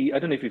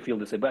don't know if you feel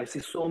this way, but I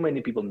see so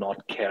many people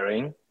not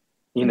caring,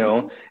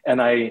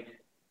 and I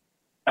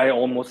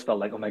almost felt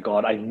like, oh my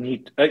God,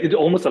 it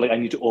almost felt like I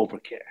need to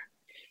overcare.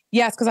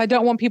 Yes, because I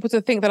don't want people to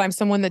think that I'm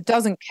someone that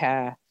doesn't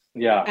care.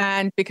 Yeah.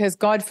 And because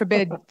God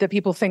forbid that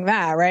people think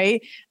that,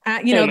 right?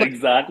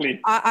 Exactly.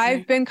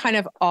 I've been kind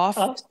of off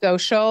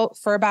social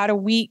for about a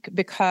week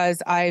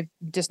because I've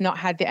just not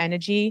had the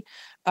energy.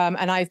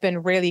 And I've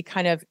been really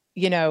kind of,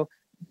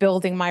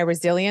 building my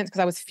resilience because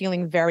I was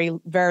feeling very,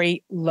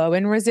 very low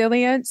in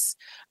resilience.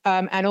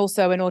 And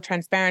also in all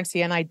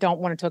transparency, and I don't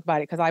want to talk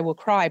about it because I will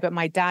cry, but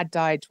my dad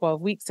died 12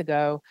 weeks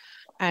ago.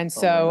 And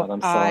so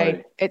I'm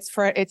sorry. it's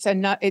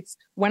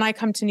when I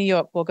come to New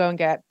York, we'll go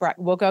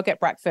get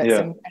breakfast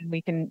and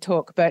we can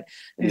talk. But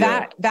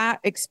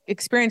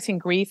experiencing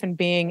grief and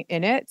being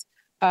in it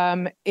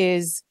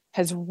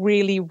has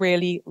really,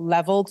 really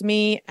leveled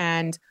me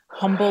and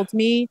humbled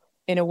me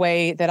in a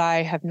way that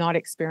I have not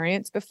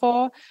experienced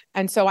before.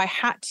 And so I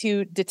had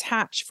to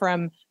detach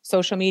from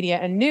social media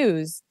and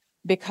news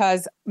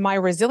because my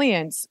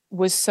resilience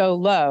was so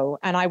low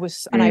and I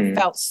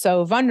felt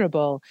so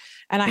vulnerable.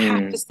 And I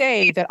have to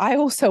say that I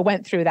also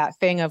went through that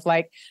thing of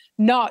like,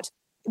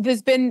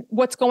 there's been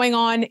what's going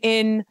on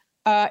in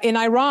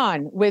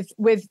Iran with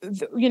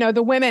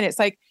the women. It's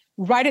like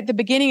right at the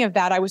beginning of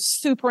that, I was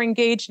super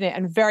engaged in it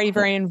and very,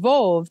 very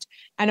involved.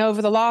 And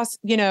over the last,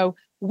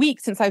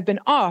 week since I've been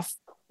off,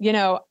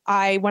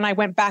 when I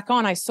went back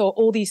on, I saw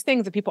all these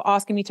things of people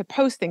asking me to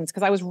post things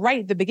because I was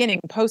right at the beginning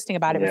posting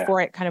about it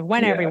before it kind of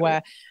went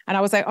everywhere. And I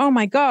was like, oh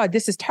my God,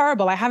 this is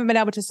terrible. I haven't been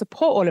able to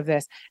support all of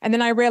this. And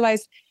then I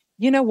realized,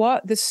 you know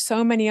what? There's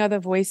so many other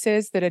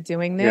voices that are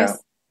doing this.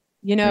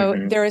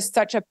 There is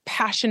such a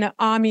passionate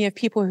army of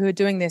people who are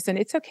doing this, and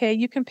it's okay.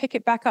 You can pick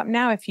it back up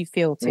now if you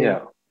feel to.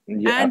 Yeah,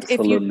 and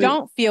absolutely. If you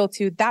don't feel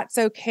to, that's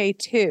okay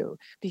too,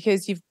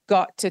 because you've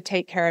got to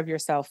take care of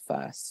yourself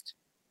first.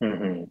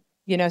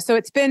 So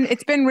it's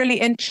been really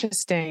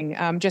interesting,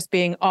 just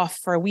being off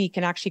for a week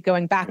and actually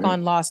going back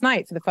on last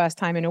night for the first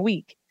time in a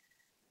week.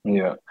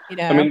 Yeah.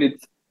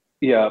 First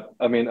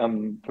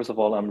of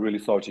all, I'm really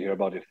sorry to hear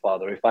about your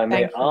father. If I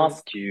may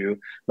ask you,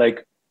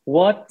 like,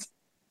 what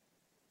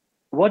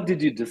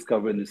did you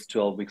discover in these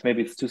 12 weeks?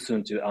 Maybe it's too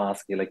soon to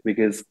ask you, like,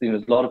 because,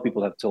 a lot of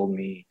people have told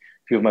me,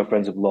 a few of my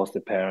friends have lost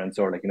their parents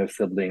or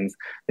siblings.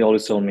 They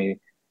always told me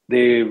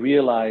they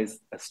realize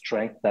a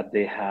strength that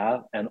they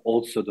have and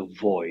also the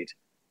void.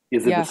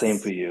 Is it the same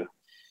for you?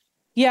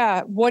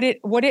 Yeah, what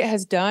it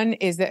has done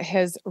is it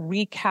has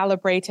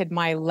recalibrated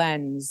my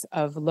lens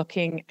of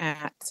looking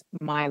at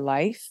my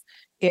life.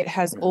 It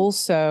has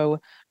also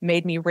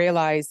made me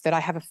realize that I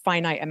have a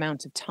finite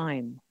amount of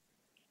time.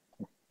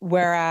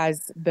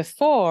 Whereas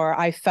before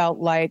I felt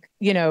like,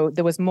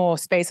 there was more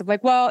space of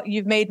like, well,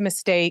 you've made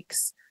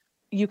mistakes.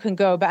 You can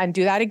go back and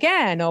do that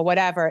again or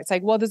whatever. It's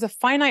like, well, there's a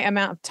finite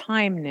amount of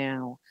time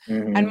now.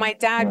 And my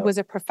dad was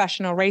a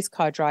professional race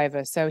car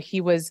driver. So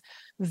he was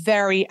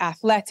very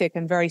athletic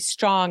and very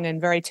strong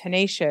and very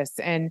tenacious.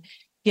 And,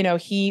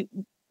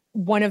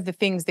 one of the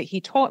things that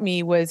he taught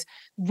me was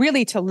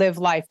really to live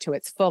life to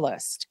its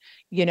fullest,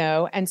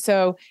 and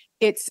so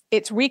it's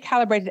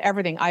recalibrated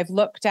everything. I've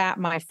looked at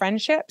my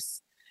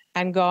friendships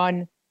and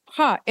gone,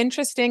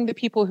 interesting, the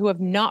people who have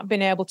not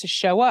been able to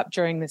show up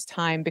during this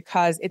time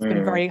because it's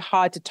been very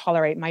hard to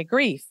tolerate my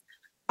grief.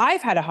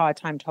 I've had a hard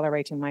time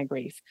tolerating my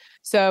grief.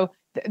 So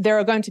there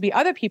are going to be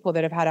other people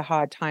that have had a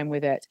hard time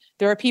with it.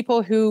 There are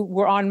people who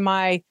were on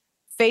my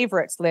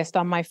favorites list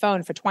on my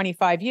phone for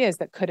 25 years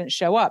that couldn't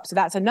show up. So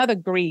that's another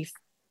grief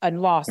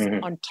and loss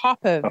on top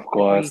of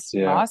course,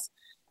 grief and loss.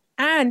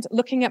 And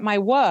looking at my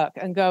work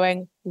and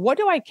going, what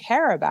do I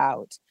care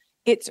about?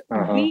 It's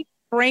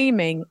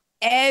reframing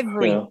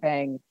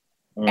everything.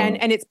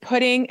 And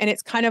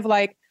it's kind of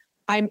like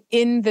I'm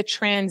in the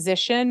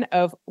transition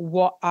of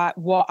what I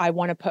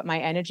want to put my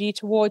energy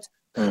towards,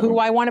 who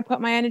I want to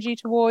put my energy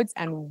towards,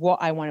 and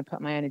what I want to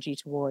put my energy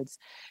towards.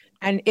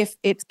 And if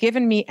it's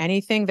given me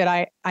anything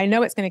that I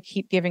know it's going to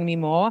keep giving me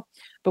more,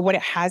 but what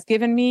it has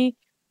given me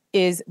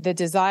is the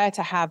desire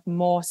to have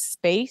more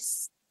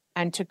space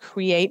and to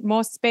create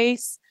more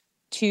space,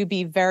 to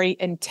be very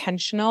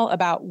intentional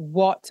about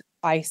what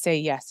I say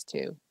yes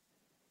to.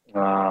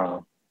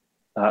 Wow,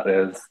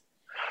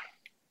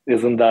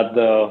 isn't that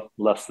the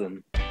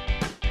lesson?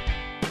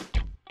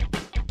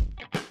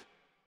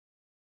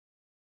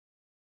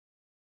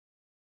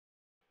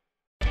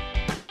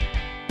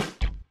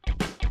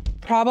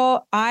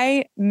 Prabal,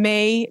 I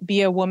may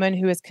be a woman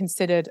who is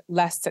considered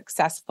less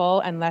successful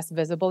and less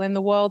visible in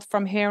the world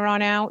from here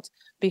on out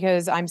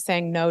because I'm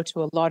saying no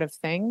to a lot of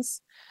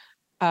things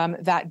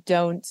that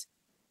don't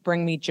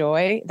bring me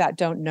joy, that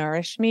don't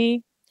nourish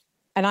me.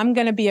 And I'm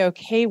going to be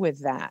okay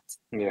with that.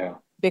 Yeah.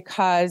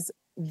 Because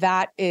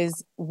that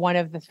is one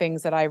of the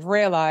things that I've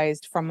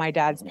realized from my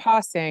dad's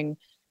passing,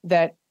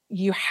 that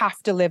you have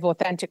to live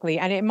authentically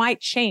and it might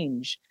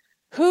change.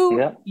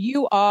 Who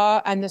you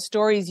are and the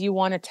stories you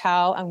want to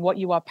tell and what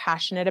you are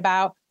passionate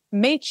about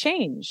may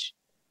change.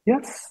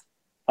 Yes,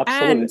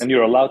 absolutely. And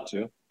you're allowed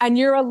to. And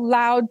you're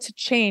allowed to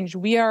change.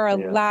 We are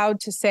allowed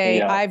to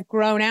say, I've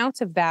grown out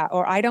of that,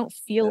 or I don't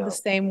feel the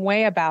same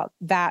way about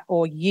that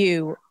or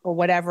you or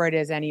whatever it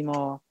is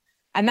anymore.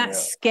 And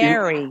that's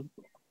scary.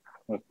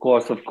 Of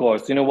course.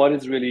 What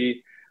is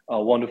really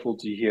wonderful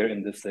to hear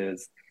in this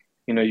is,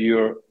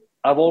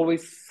 I've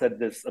always said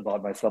this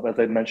about myself, as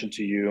I mentioned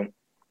to you,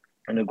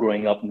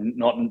 growing up,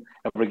 not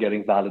ever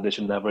getting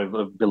validation,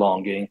 never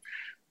belonging.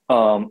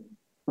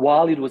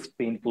 While it was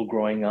painful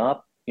growing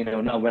up,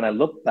 now when I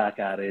look back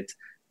at it,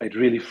 it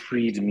really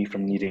freed me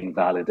from needing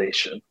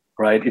validation,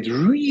 right? It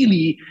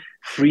really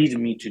freed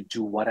me to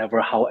do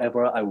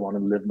however I want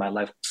to live my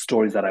life,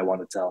 stories that I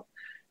want to tell.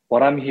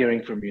 What I'm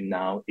hearing from you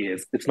now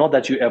is it's not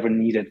that you ever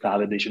needed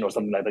validation or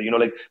something like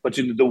that, but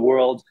the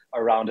world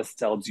around us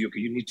tells you, okay,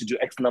 you need to do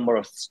X number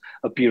of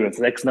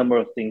appearances, X number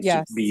of things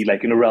to be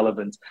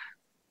relevant.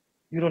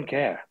 You don't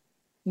care.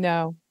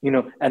 No.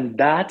 And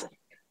that,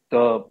 I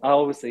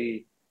always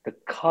say, the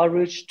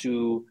courage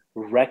to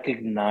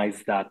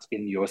recognize that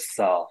in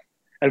yourself.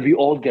 And we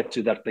all get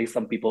to that place.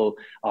 Some people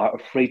are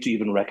afraid to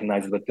even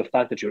recognize it, but the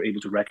fact that you're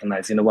able to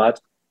recognize,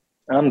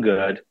 I'm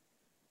good.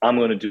 I'm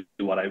going to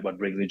do what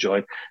brings me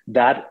joy.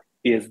 That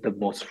is the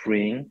most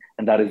freeing,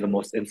 and that is the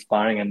most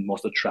inspiring and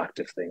most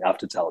attractive thing I have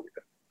to tell you.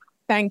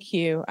 Thank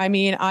you. I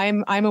mean,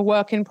 I'm a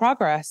work in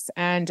progress,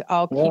 and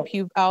I'll keep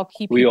you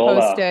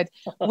posted.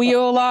 We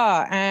all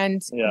are.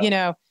 And,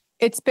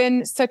 it's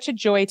been such a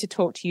joy to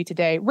talk to you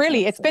today.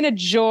 Really, it's been a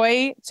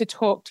joy to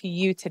talk to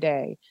you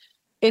today.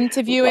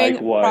 Interviewing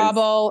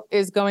Prabal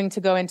is going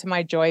to go into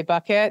my joy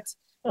bucket.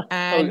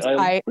 And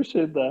I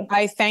appreciate that.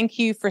 I thank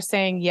you for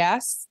saying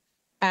yes.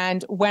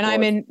 And when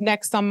I'm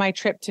next on my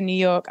trip to New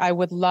York, I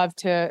would love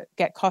to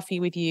get coffee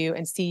with you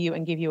and see you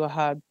and give you a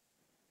hug.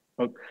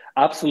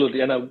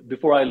 Absolutely. And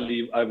before I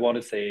leave, I want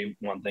to say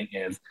one thing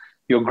is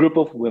your group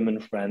of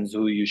women friends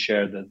who you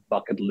share the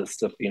bucket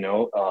list of,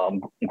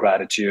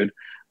 gratitude.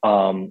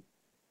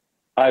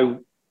 I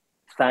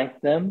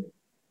thank them,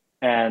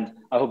 and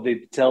I hope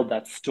they tell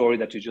that story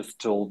that you just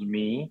told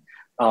me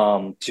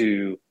so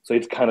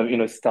it's kind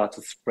of, start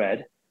to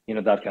spread,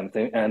 that kind of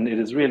thing. And it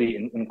is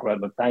really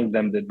incredible. Thank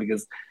them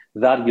because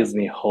that gives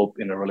me hope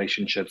in a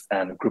relationships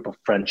and a group of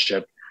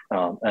friendship.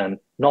 And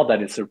not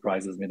that it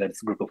surprises me that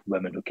it's a group of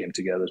women who came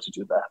together to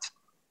do that.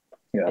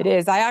 Yeah. It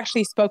is. I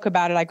actually spoke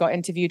about it. I got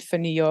interviewed for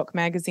New York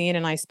Magazine,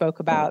 and I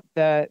spoke about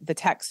the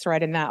text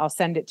thread in that. I'll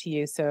send it to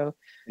you. So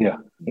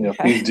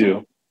please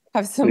do.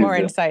 Have some more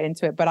insight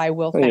into it, but I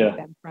will thank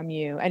them from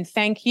you. And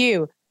thank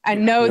you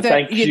And know that,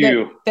 Thank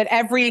you. that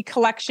every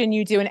collection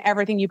you do and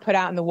everything you put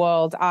out in the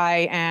world,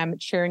 I am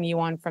cheering you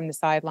on from the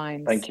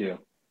sidelines. Thank you.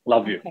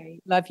 Love you. Okay.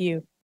 Love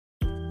you.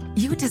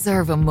 You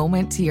deserve a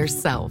moment to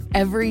yourself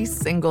every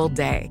single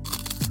day.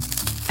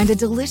 And a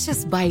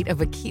delicious bite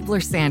of a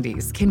Keebler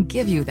Sandies can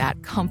give you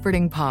that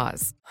comforting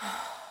pause.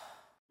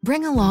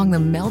 Bring along the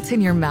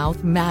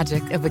melt-in-your-mouth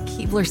magic of a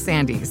Keebler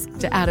Sandies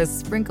to add a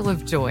sprinkle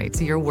of joy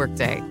to your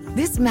workday.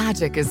 This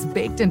magic is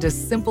baked into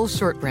simple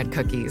shortbread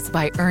cookies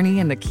by Ernie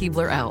and the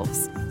Keebler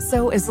Elves.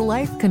 So as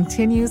life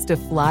continues to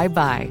fly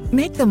by,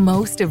 make the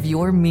most of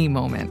your me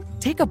moment.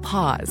 Take a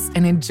pause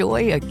and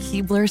enjoy a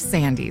Keebler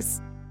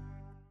Sandies.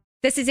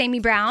 This is Amy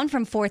Brown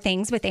from 4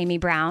 Things with Amy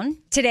Brown.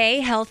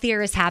 Today,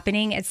 Healthier is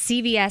happening at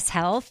CVS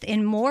Health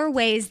in more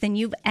ways than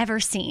you've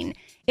ever seen.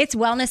 It's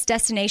wellness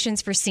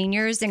destinations for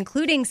seniors,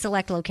 including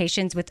select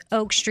locations with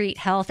Oak Street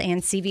Health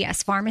and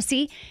CVS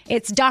Pharmacy.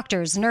 It's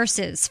doctors,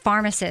 nurses,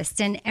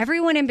 pharmacists, and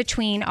everyone in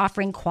between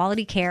offering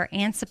quality care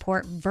and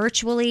support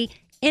virtually,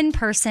 in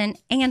person,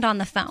 and on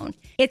the phone.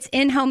 It's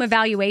in-home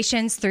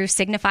evaluations through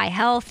Signify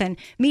Health and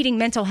meeting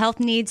mental health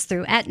needs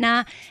through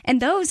Aetna.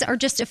 And those are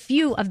just a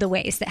few of the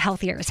ways that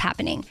Healthier is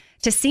happening.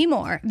 To see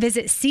more,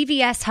 visit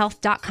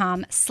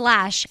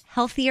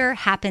cvshealth.com/healthier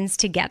happens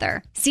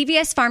together.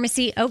 CVS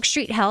Pharmacy, Oak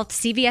Street Health,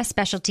 CVS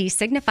Specialty,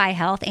 Signify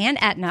Health, and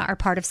Aetna are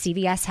part of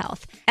CVS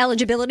Health.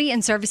 Eligibility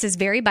and services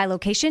vary by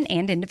location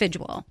and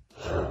individual.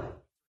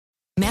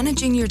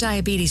 Managing your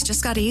diabetes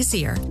just got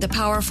easier. The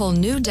powerful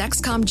new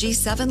Dexcom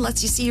G7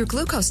 lets you see your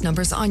glucose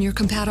numbers on your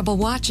compatible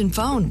watch and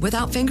phone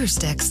without finger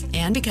sticks.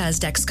 And because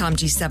Dexcom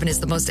G7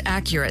 is the most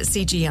accurate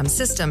CGM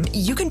system,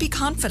 you can be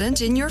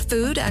confident in your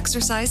food,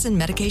 exercise, and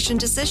medication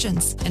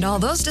decisions. And all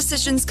those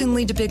decisions can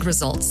lead to big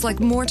results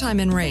like more time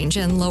in range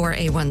and lower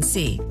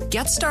A1C.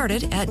 Get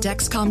started at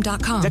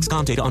Dexcom.com.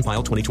 Dexcom data on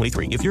file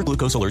 2023. If your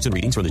glucose alerts and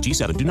readings from the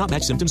G7 do not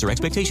match symptoms or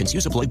expectations,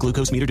 use a blood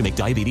glucose meter to make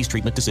diabetes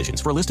treatment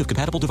decisions. For a list of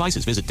compatible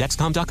devices, visit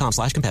Dexcom.com/compatibility.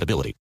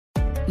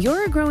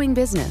 You're a growing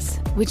business,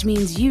 which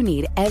means you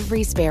need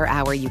every spare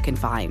hour you can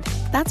find.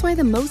 That's why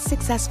the most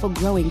successful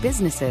growing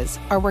businesses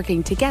are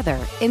working together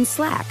in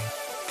Slack.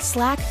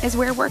 Slack is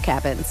where work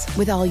happens,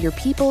 with all your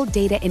people,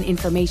 data, and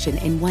information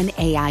in one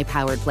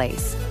AI-powered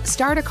place.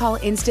 Start a call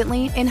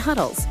instantly in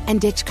huddles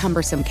and ditch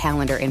cumbersome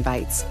calendar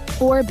invites.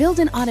 Or build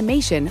an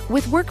automation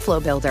with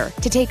Workflow Builder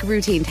to take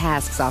routine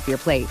tasks off your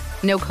plate.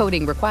 No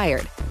coding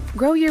required.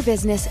 Grow your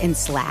business in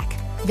Slack.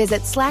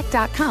 Visit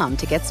slack.com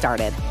to get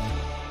started.